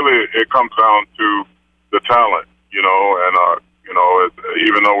 But really, it comes down to the talent, even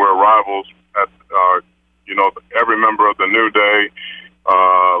though we're rivals, every member of the New Day,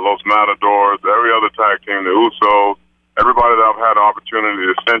 Los Matadors, every other tag team, the Usos, everybody that I've had an opportunity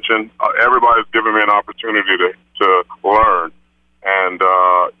to Ascension, everybody's given me an opportunity to learn. And,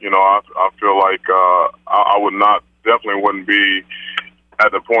 I feel like I definitely wouldn't be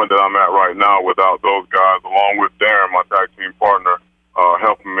at the point that I'm at right now without those guys, along with Darren, my tag team partner,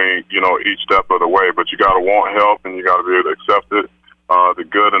 helping me, each step of the way. But you got to want help, and you got to be able to accept it, the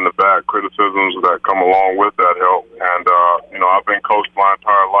good and the bad criticisms that come along with that help. And, I've been coached my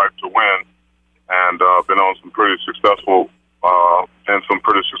entire life to win, and been on some pretty successful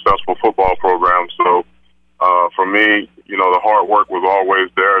football programs. So, for me, the hard work was always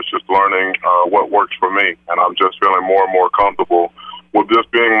there. It's just learning what works for me, and I'm just feeling more and more comfortable with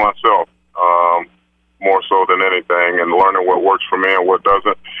just being myself, more so than anything, and learning what works for me and what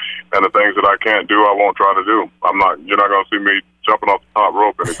doesn't. And the things that I can't do, I won't try to do. You're not going to see me jumping off the top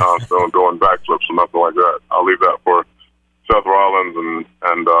rope anytime soon, doing backflips or nothing like that. I'll leave that for Seth Rollins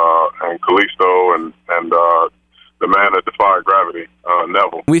and Kalisto and the man that defied gravity,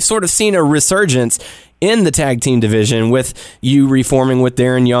 Neville. We've sort of seen a resurgence in the tag team division with you reforming with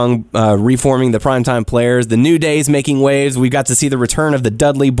Darren Young, reforming the Primetime Players, the New Day's making waves. We got to see the return of the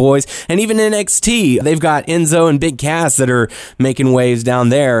Dudley Boys, and even NXT. They've got Enzo and Big Cass that are making waves down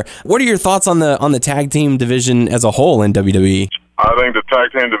there. What are your thoughts on the tag team division as a whole in WWE? I think the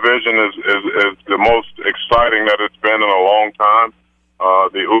tag team division is the most exciting that it's been in a long time.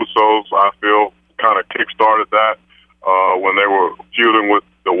 The Usos, I feel, kind of kick-started that when they were feuding with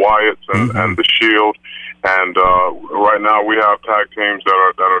the Wyatts and the Shield. And right now we have tag teams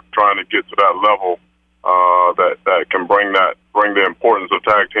that are trying to get to that level that can bring the importance of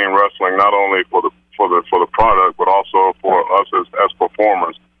tag team wrestling not only for the product but also for us as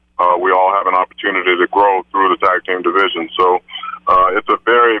performers. We all have an opportunity to grow through the tag team division. So it's a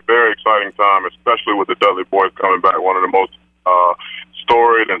very, very exciting time, especially with the Dudley Boys coming back, one of the most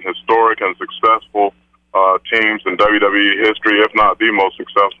storied and historic and successful teams in WWE history, if not the most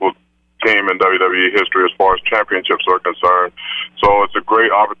successful team in WWE history as far as championships are concerned. So it's a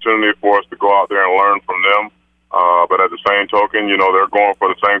great opportunity for us to go out there and learn from them. But at the same token, they're going for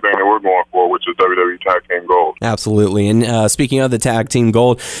the same thing that we're going for, which is WWE Tag Team Gold. Absolutely. And speaking of the Tag Team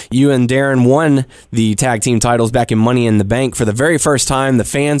Gold, you and Darren won the Tag Team titles back in Money in the Bank for the very first time. The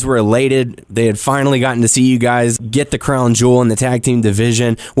fans were elated. They had finally gotten to see you guys get the crown jewel in the Tag Team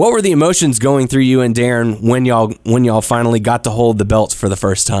division. What were the emotions going through you and Darren when y'all finally got to hold the belts for the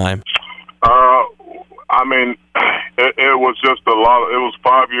first time? I mean, it was just a lot. It was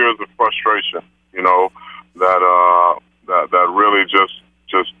 5 years of frustration, that really just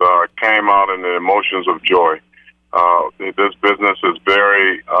came out in the emotions of joy. This business is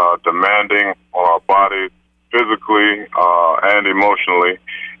very demanding on our bodies, physically and emotionally,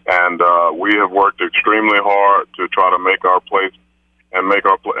 and we have worked extremely hard to try to make our place and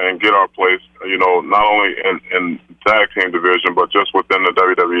get our place. Not only in tag team division, but just within the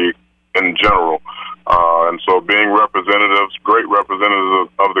WWE in general. And so being representatives, great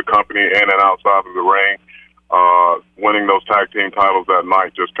representatives of the company in and outside of the ring, winning those tag team titles that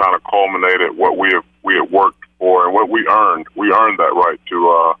night just kind of culminated what we had worked for and what we earned. We earned that right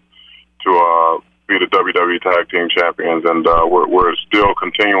to be the WWE Tag Team Champions, and we're still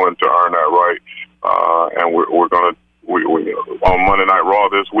continuing to earn that right. And we're going to on Monday Night Raw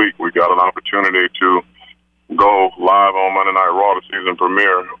this week, we got an opportunity to go live on Monday Night Raw, the season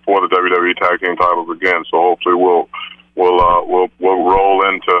premiere for the WWE Tag Team titles again. So hopefully we'll roll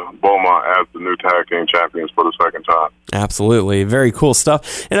into Beaumont as the new Tag Team Champions for the second time. Absolutely. Very cool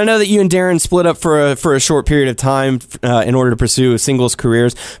stuff. And I know that you and Darren split up for a short period of time in order to pursue singles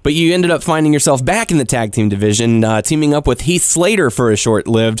careers, but you ended up finding yourself back in the tag team division, teaming up with Heath Slater for a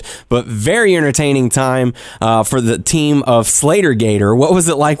short-lived but very entertaining time for the team of Slater Gator. What was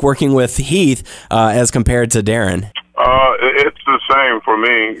it like working with Heath as compared to Darren? It's the same for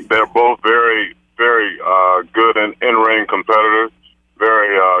me. They're both very, very good in-ring competitors,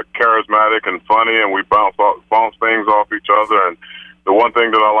 very charismatic and funny, and we bounce things off each other. And the one thing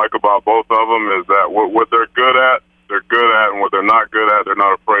that I like about both of them is that what they're good at, and what they're not good at, they're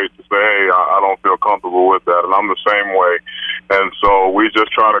not afraid to say, hey, I don't feel comfortable with that. And I'm the same way. And so we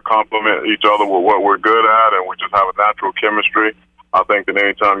just try to complement each other with what we're good at, and we just have a natural chemistry. I think that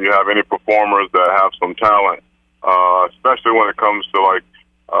anytime you have any performers that have some talent, especially when it comes to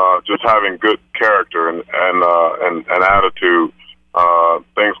just having good character and attitude,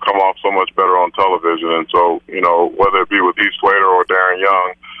 things come off so much better on television. And so, whether it be with Heath Slater or Darren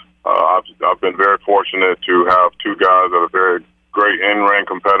Young, I've been very fortunate to have two guys that are very great in-ring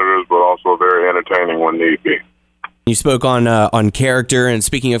competitors, but also very entertaining when need be. You spoke on character, and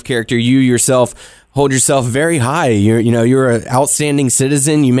speaking of character, you yourself hold yourself very high. You're an outstanding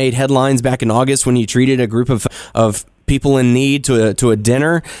citizen. You made headlines back in August when you treated a group of people in need to a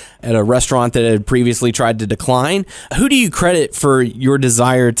dinner at a restaurant that had previously tried to decline. Who do you credit for your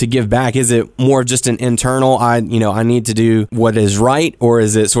desire to give back? Is it more of just an internal, I need to do what is right, or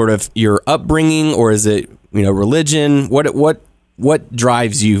is it sort of your upbringing, or is it religion? What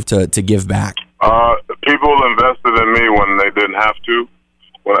drives you to give back? People invested in me when they didn't have to.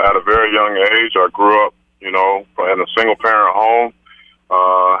 When at a very young age, I grew up, in a single-parent home.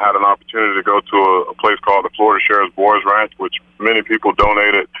 Had an opportunity to go to a place called the Florida Sheriff's Boys Ranch, which many people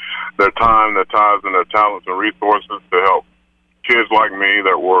donated their time, their ties, and their talents and resources to help kids like me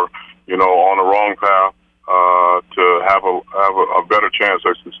that were, on the wrong path to have a better chance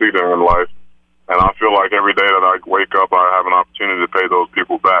of succeeding in life. And I feel like every day that I wake up, I have an opportunity to pay those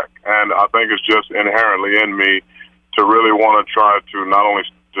people back. And I think it's just inherently in me to really want to try to not only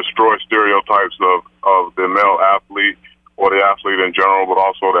destroy stereotypes of the male athlete or the athlete in general, but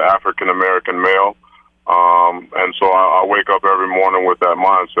also the African-American male. And so I wake up every morning with that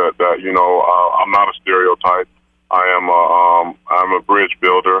mindset that, I'm not a stereotype. I'm a bridge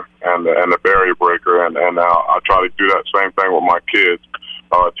builder and a barrier breaker. And I try to do that same thing with my kids,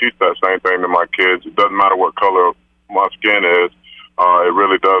 teach that same thing to my kids. It doesn't matter what color my skin is. It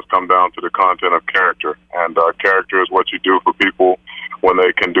really does come down to the content of character. And character is what you do for people when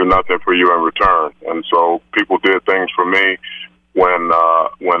they can do nothing for you in return. And so people did things for me when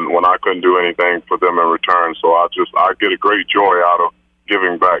I couldn't do anything for them in return. So I get a great joy out of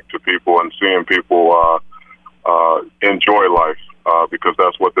giving back to people and seeing people enjoy life, because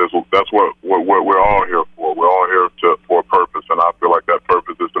that's what we're all here for. We're all here for a purpose, and I feel like that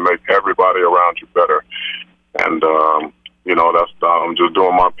purpose is to make everybody around you better. And I'm just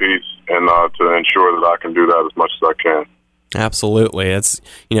doing my piece and to ensure that I can do that as much as I can. Absolutely. It's,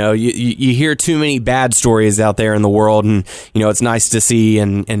 you hear too many bad stories out there in the world, and, it's nice to see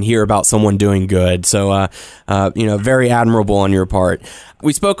and hear about someone doing good. So, very admirable on your part.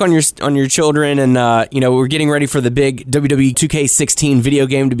 We spoke on your children, and, we're getting ready for the big WWE 2K16 video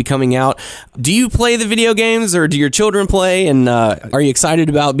game to be coming out. Do you play the video games, or do your children play, and are you excited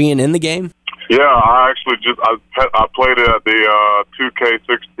about being in the game? Yeah, I actually I played it at the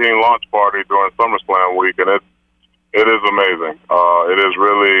 2K16 launch party during SummerSlam week, and it is amazing. It is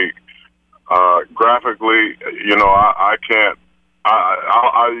really graphically. I can't.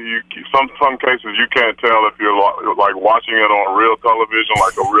 Some cases you can't tell if you're like watching it on real television,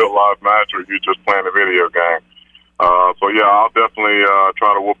 like a real live match, or you're just playing a video game. So yeah, I'll definitely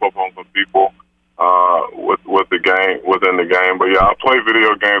try to whoop up on some people with the game within the game. But yeah, I play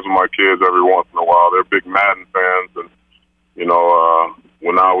video games with my kids every once in a while. They're big Madden fans, and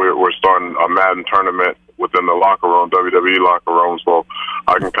well, now we're starting a Madden tournament within the locker room, WWE locker room, so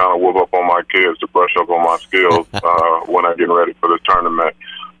I can kind of whoop up on my kids to brush up on my skills when I'm getting ready for this tournament.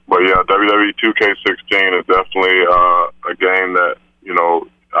 But yeah, WWE 2K16 is definitely a game that,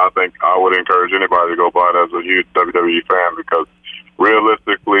 I think I would encourage anybody to go buy it as a huge WWE fan, because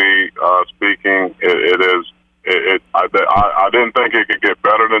realistically speaking, it is. I didn't think it could get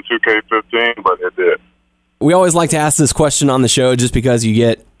better than 2K15, but it did. We always like to ask this question on the show just because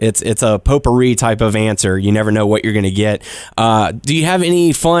it's a potpourri type of answer. You never know what you're going to get. Do you have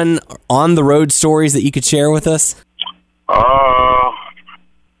any fun on the road stories that you could share with us?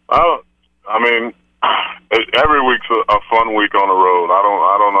 Every week's a fun week on the road. I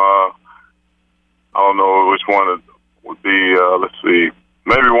don't know which one it would be. Let's see,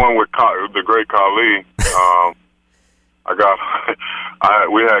 maybe one with the great Khali.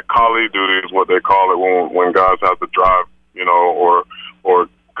 We had Khali duties, what they call it, when guys have to drive, or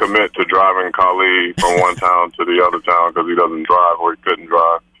commit to driving Khali from one town to the other town because he doesn't drive, or he couldn't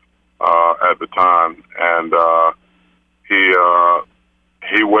drive at the time, and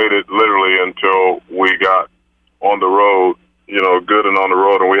he waited literally until we got on the road, good and on the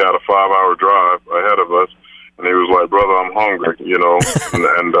road, and we had a 5-hour drive ahead of us, and he was like, "Brother, I'm hungry,"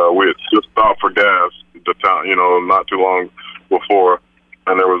 and we had just stopped for gas at the town, not too long before,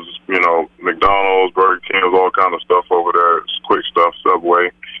 and there was, McDonald's, Burger King, all kind of stuff over there, quick stuff,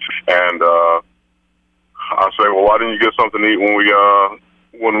 Subway, and I say, "Well, why didn't you get something to eat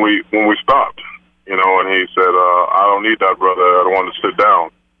when we stopped?" And he said, "I don't need that, brother. I don't want to sit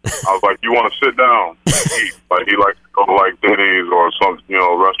down." I was like, "You want to sit down and eat?" Like, he likes to go to like Denny's or some,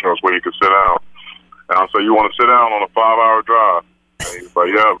 restaurants where you can sit down. And I said, "You want to sit down on a 5-hour drive?" And he's like,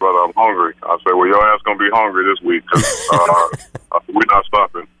 "Yeah, brother, I'm hungry." I said, "Well, your ass gonna be hungry this week, because we're not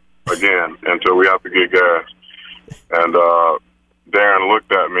stopping again until we have to get gas." And Darren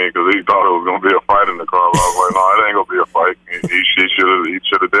looked at me because he thought it was gonna be a fight in the car. I was like, "No, it ain't gonna be a fight. He should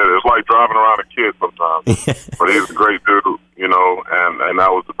have did it." It's like driving around a kid sometimes. But he's a great dude, and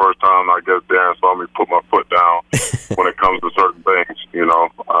that was the first time I guess Darren saw me put my foot down when it comes to certain things,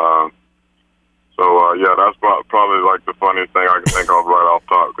 So yeah, that's probably like the funniest thing I can think of right off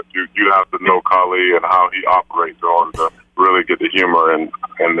top. Because you have to know Khali and how he operates in order to really get the humor and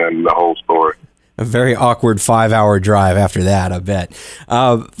then the whole story. A very awkward 5-hour drive after that, I bet.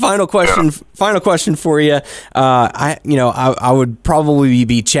 Final question for you. I would probably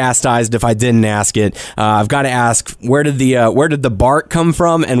be chastised if I didn't ask it. I've got to ask, where did the bark come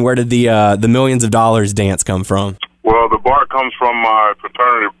from, and where did the millions of dollars dance come from? Well, the bark comes from my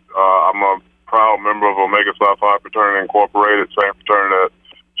fraternity. I'm a proud member of Omega Psi Phi Fraternity Incorporated, same fraternity that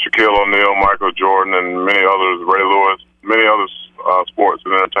Shaquille O'Neal, Michael Jordan, and many others, Ray Lewis, many other sports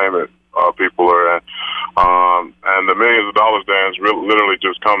and entertainment people are in. And the millions of dollars dance literally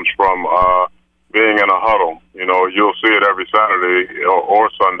just comes from being in a huddle. You'll see it every Saturday or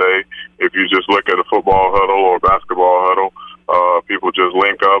Sunday. If you just look at a football huddle or basketball huddle, people just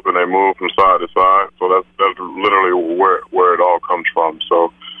link up and they move from side to side. So that's literally where it all comes from.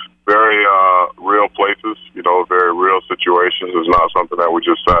 So very real places, very real situations. It's not something that we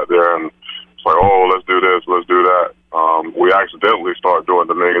just sat there and it's like, "Oh, let's do this, let's do that." We accidentally started doing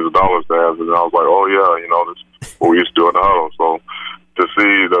the millions of dollars dance, and I was like, "Oh yeah, this is what we used to do in the huddle." So to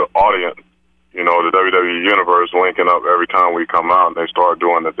see the audience, the WWE universe linking up every time we come out and they start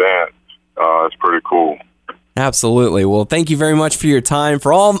doing the dance, it's pretty cool. Absolutely. Well, thank you very much for your time.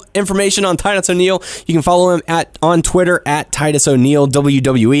 For all information on Titus O'Neil, you can follow him on Twitter at Titus O'Neil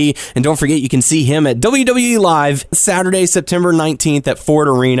WWE. And don't forget, you can see him at WWE Live Saturday, September 19th at Ford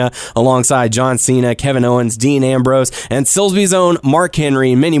Arena alongside John Cena, Kevin Owens, Dean Ambrose, and Silsby's own Mark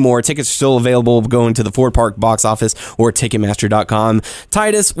Henry, and many more. Tickets are still available going to the Ford Park box office or Ticketmaster.com.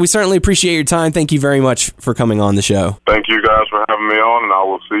 Titus, we certainly appreciate your time. Thank you very much for coming on the show. Thank you guys for having me on, and I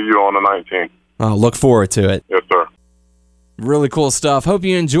will see you on the 19th. I'll look forward to it. Yes, sir. Really cool stuff. Hope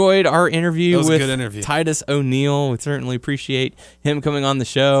you enjoyed our interview That was a with good interview. Titus O'Neil. We certainly appreciate him coming on the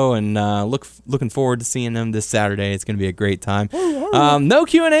show, and looking forward to seeing him this Saturday. It's going to be a great time. No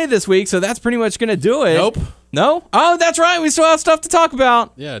Q&A this week, so that's pretty much going to do it. Nope. No? Oh, that's right. We still have stuff to talk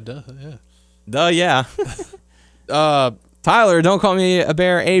about. Yeah, duh, yeah. Yeah. Tyler, don't call me a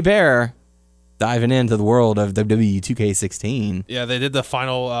bear. Diving into the world of WWE 2K16. Yeah, they did the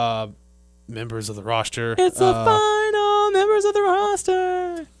final members of the roster. It's the final members of the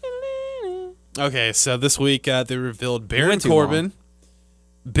roster. Okay, so this week they revealed Baron went too Corbin,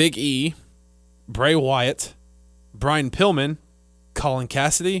 Big E, Bray Wyatt, Brian Pillman, Colin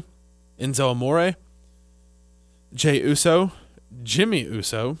Cassidy, Enzo Amore, Jey Uso, Jimmy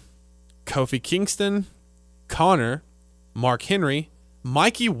Uso, Kofi Kingston, Connor, Mark Henry,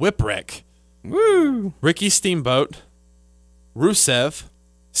 Mikey Whipwreck, Woo! Ricky Steamboat, Rusev,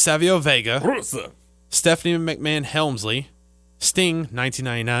 Savio Vega, Stephanie McMahon Helmsley, Sting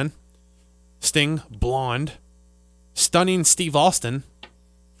 1999, Sting Blonde, Stunning Steve Austin,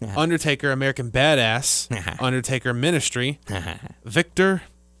 Undertaker American Badass, Undertaker Ministry, Victor,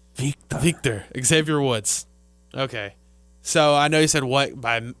 Xavier Woods. Okay. So I know you said what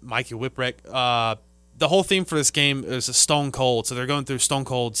by Mikey Whipwreck. The whole theme for this game is a Stone Cold, so they're going through Stone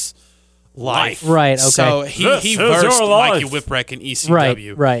Cold's life. Right, okay. So he versed Mikey Whipwreck in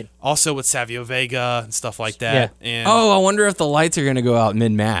ECW. Right. Also with Savio Vega and stuff like that. Yeah. And Oh, I wonder if the lights are going to go out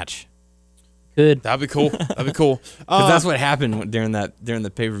mid-match. Good. that'd be cool. That'd be cool. Because that's what happened during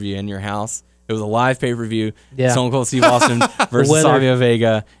the pay-per-view in your house. It was a live pay-per-view. Yeah. Stone Cold Steve Austin versus weather. Savio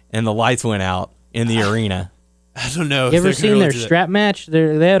Vega, and the lights went out in the arena. I don't know. You if ever they're seen gonna their really do that. strap match?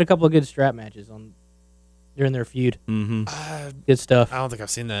 They had a couple of good strap matches during their feud. Good stuff. I don't think I've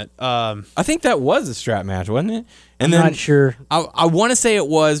seen that. I think that was a strap match, wasn't it? And I'm not sure. I want to say it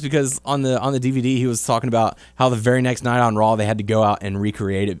was because on the DVD he was talking about how the very next night on Raw they had to go out and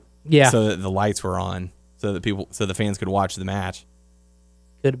recreate it. Yeah. So that the lights were on, so that the fans could watch the match.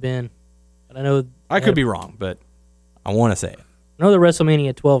 Could have been. But I know I could be wrong, but I want to say it. I know the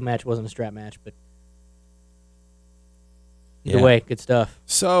WrestleMania 12 match wasn't a strap match, but either Yeah. way, good stuff.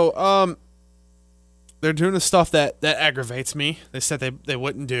 So, they're doing the stuff that aggravates me. They said they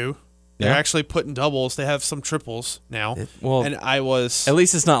wouldn't do. They're Yeah. actually putting doubles. They have some triples now. Well, and I was at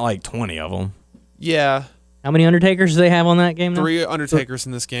least it's not like 20 of them. yeah, How many Undertakers do they have on that game now? 3 Undertakers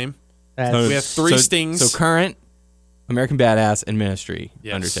in this game. That's- We have 3 Stings. So current, American Badass, and Ministry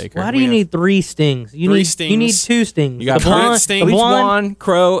Yes. Undertaker. Why do we you have need 3 Stings? You 3 need Stings. You need 2 Stings. You got the blonde, Sting, the Bleach blonde, Blonde,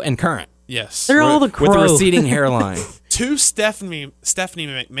 Crow, and Current. Yes. They're all the With Crow. the receding hairline. 2 Stephanie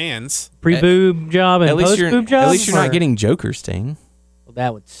McMahons. Pre-boob job and at least post-boob job. At least you're Or- not getting Joker Sting. Well,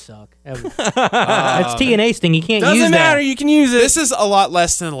 that would suck. That would, that's TNA Sting. You can't use Doesn't matter. that. You can use it. This is a lot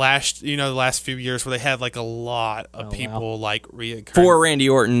less than the last few years where they had like a lot of wow. people like reoccurring. 4 Randy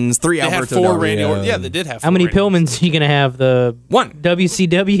Ortons, 3 They had Alberto 4 Del Randy Rio. Orton. Yeah, they did have. 4 How many Randy Orton. Pillmans are you going to have? The 1.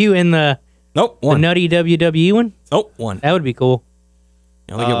 WCW and the Nope. 1. nutty WWE one? Nope. 1. That would be cool.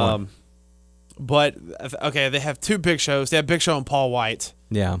 You only get 1. But okay, they have 2 Big Shows. They have Big Show and Paul White.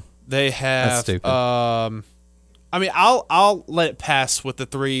 Yeah. They have. That's stupid. I mean, I'll let it pass with the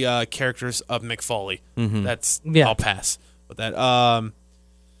 3 characters of Mick Foley. That's Yeah. I'll pass with that.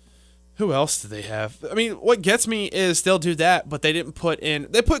 Who else do they have? I mean, what gets me is they'll do that, but they didn't put in.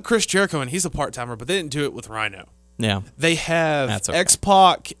 They put Chris Jericho in. He's a part timer, but they didn't do it with Rhino. Yeah. They have That's okay.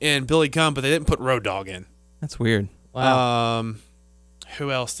 X-Pac and Billy Gunn, but they didn't put Road Dogg in. That's weird. Wow. Who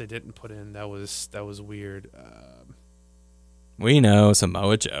else they didn't put in? That was weird. We know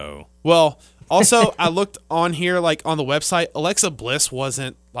Samoa Joe. Well, also I looked on here, like on the website, Alexa Bliss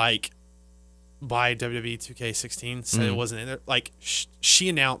wasn't like by WWE 2K16, so it wasn't in there. Like she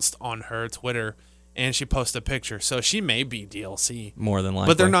announced on her Twitter, and she posted a picture, so she may be DLC, More than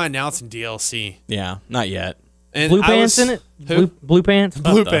likely. but they're not announcing DLC. Yeah. Not yet. And Blue I pants was- in it? Who? Blue pants?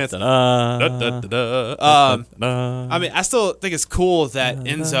 Blue pants. Da-da-da. I mean, I still think it's cool that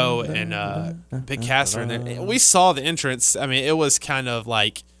Enzo and Big Cass are in there. We saw the entrance. I mean, it was kind of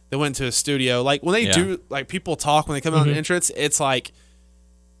like they went to a studio. Like when they Yeah. do, like people talk when they come out of the entrance. It's like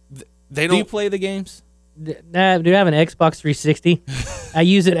they Do you don't. play the games? Do I have an Xbox 360? I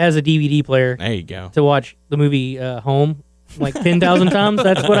use it as a DVD player There you go. to watch the movie Home like 10,000 times.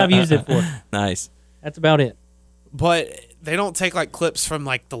 That's what I've used it for. Nice. That's about it. But they don't take like clips from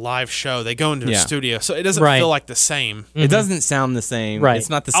like the live show. They go into a Yeah. studio, so it doesn't Right. feel like the same. It doesn't sound the same. Right. It's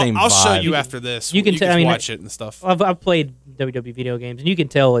not the same I'll show vibe. you after this. You can tell- I mean, watch it and stuff. I've played WWE video games, and you can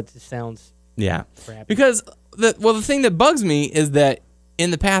tell it just sounds Yeah. crappy. Because the thing that bugs me is that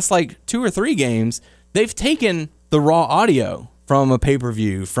in the past like 2 or 3 games, they've taken the raw audio from a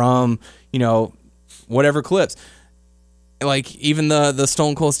pay-per-view, from, whatever clips. Like even the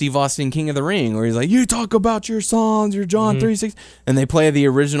Stone Cold Steve Austin King of the Ring, where he's like, "You talk about your songs, your John 3:6," and they play the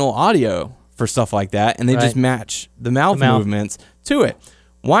original audio for stuff like that, and they just Right. match the mouth mouth. movements to it.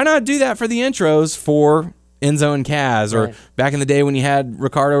 Why not do that for the intros for Enzo and Kaz, or Right. back in the day when you had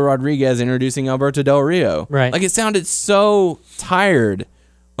Ricardo Rodriguez introducing Alberto Del Rio? Right. Like it sounded so tired.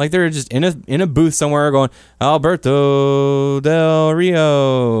 Like they were just in a booth somewhere going, Alberto Del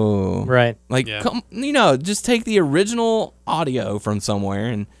Rio. Right. Like, Yeah. just take the original audio from somewhere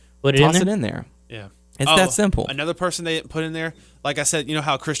and Put it in toss there? it in there. Yeah, It's that simple. Another person they didn't put in there, like I said, you know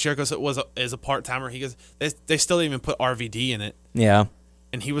how Chris Jericho is a part timer. He goes, they still didn't even put RVD in it, Yeah.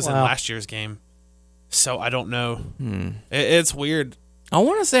 and he was in Wow. last year's game. So I don't know. Hmm. It's weird. I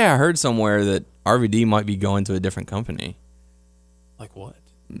want to say I heard somewhere that RVD might be going to a different company. Like what?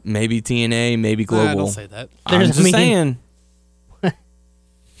 Maybe TNA, maybe Global. Don't say that. I'm There's- just saying.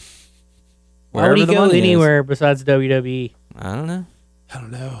 Why would he Wherever the go money is. anywhere besides WWE? I don't know. I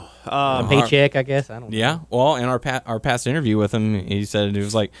don't know. A paycheck, I guess. I don't know. Yeah. Well, in our past interview with him, he said it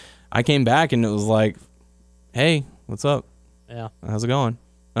was like, I came back and it was like, hey, what's up? Yeah. How's it going?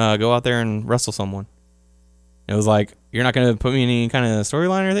 Go out there and wrestle someone. It was like, you're not going to put me in any kind of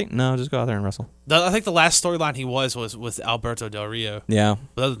storyline or anything? No, just go out there and wrestle. I think the last storyline he was with Alberto Del Rio. Yeah.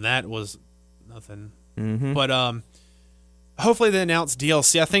 But other than that, was nothing. Mm-hmm. But hopefully they announce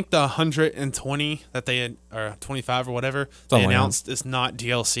DLC. I think the 120 that they or 25 or whatever they Something like announced is not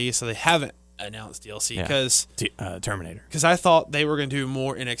DLC, so they haven't announced DLC Yeah. because Terminator. I thought they were going to do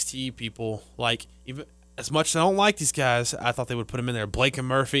more NXT people. Like even as much as I don't like these guys, I thought they would put them in there, Blake and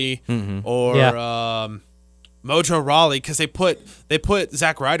Murphy or Mojo Rawley, because they put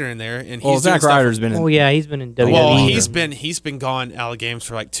Zack Ryder in there, and he's Well, doing Zack stuff- Ryder's been in. Oh yeah, he's been in WWE. Well, WWE. he's been gone out of games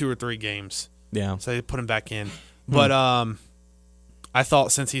for like 2 or 3 games. Yeah. So they put him back in. But I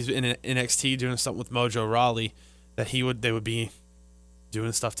thought since he's in NXT doing something with Mojo Rawley, that they would be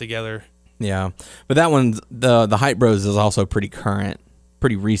doing stuff together. Yeah. But that one's, the Hype Bros is also pretty current,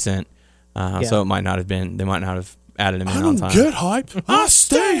 pretty recent. So it might not have been, they might not have added him in on time. hype. I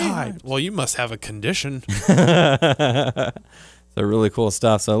stay hype. Well, you must have a condition. So really cool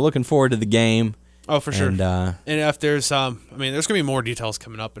stuff. So looking forward to the game. Oh, for sure. And And if there's there's going to be more details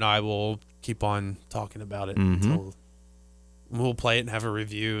coming up, and I will keep on talking about it until we'll play it and have a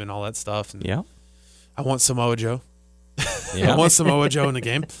review and all that stuff. And yeah. I want some Mojo. Yeah. I want some Mojo in the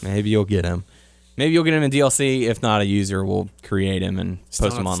game. Maybe you'll get him. Maybe you'll get him in DLC. If not, a user will create him and Still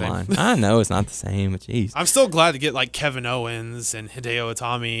post him not the same. online. I know it's not the same, but jeez. I'm still glad to get like Kevin Owens and Hideo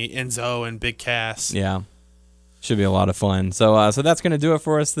Itami, Enzo, and Big Cass. Yeah. Should be a lot of fun. So that's going to do it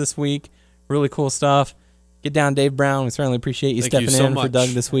for us this week. Really cool stuff. Get down, Dave Brown. We certainly appreciate you Thank stepping you so in for much. Doug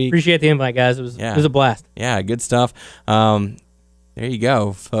this week. Appreciate the invite, guys. It was a blast. Yeah, good stuff. There you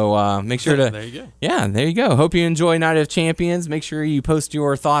go. So make sure to There you go. Yeah, there you go. Hope you enjoy Night of Champions. Make sure you post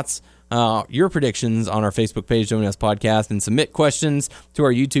your thoughts, your predictions on our Facebook page, WNS Podcast, and submit questions to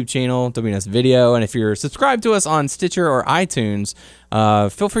our YouTube channel, WNS Video. And if you're subscribed to us on Stitcher or iTunes,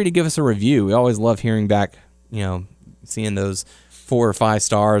 feel free to give us a review. We always love hearing back, seeing those 4 or 5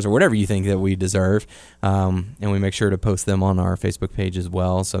 stars or whatever you think that we deserve. And we make sure to post them on our Facebook page as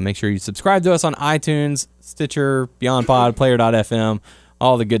well. So make sure you subscribe to us on iTunes, Stitcher, Beyond Pod, Player.fm,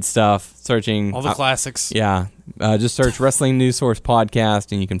 all the good stuff. Searching All the classics. yeah, just search Wrestling News Source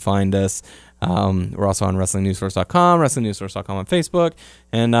Podcast and you can find us. We're also on WrestlingNewsSource.com, WrestlingNewsSource.com on Facebook.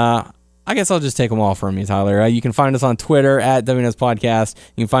 And I guess I'll just take them all from you, Tyler. You can find us on Twitter at WNS Podcast.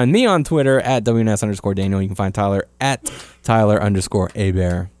 You can find me on Twitter at WNS_Daniel. You can find Tyler at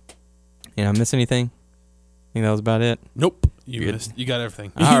Tyler_Abear. And I miss anything? I think that was about it. Nope. You Good. missed. You got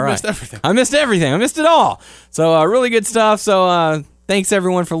everything. All You right. missed everything. I missed everything. I missed it all. So really good stuff. So thanks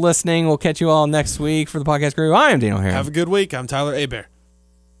everyone for listening. We'll catch you all next week for the podcast crew. I am Daniel Heron. Have a good week. I'm Tyler Abear.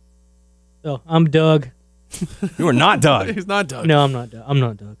 So I'm Doug. You are not Doug. He's not Doug. No, I'm not Doug. I'm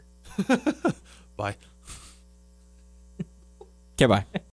not Doug. Bye. Okay, bye.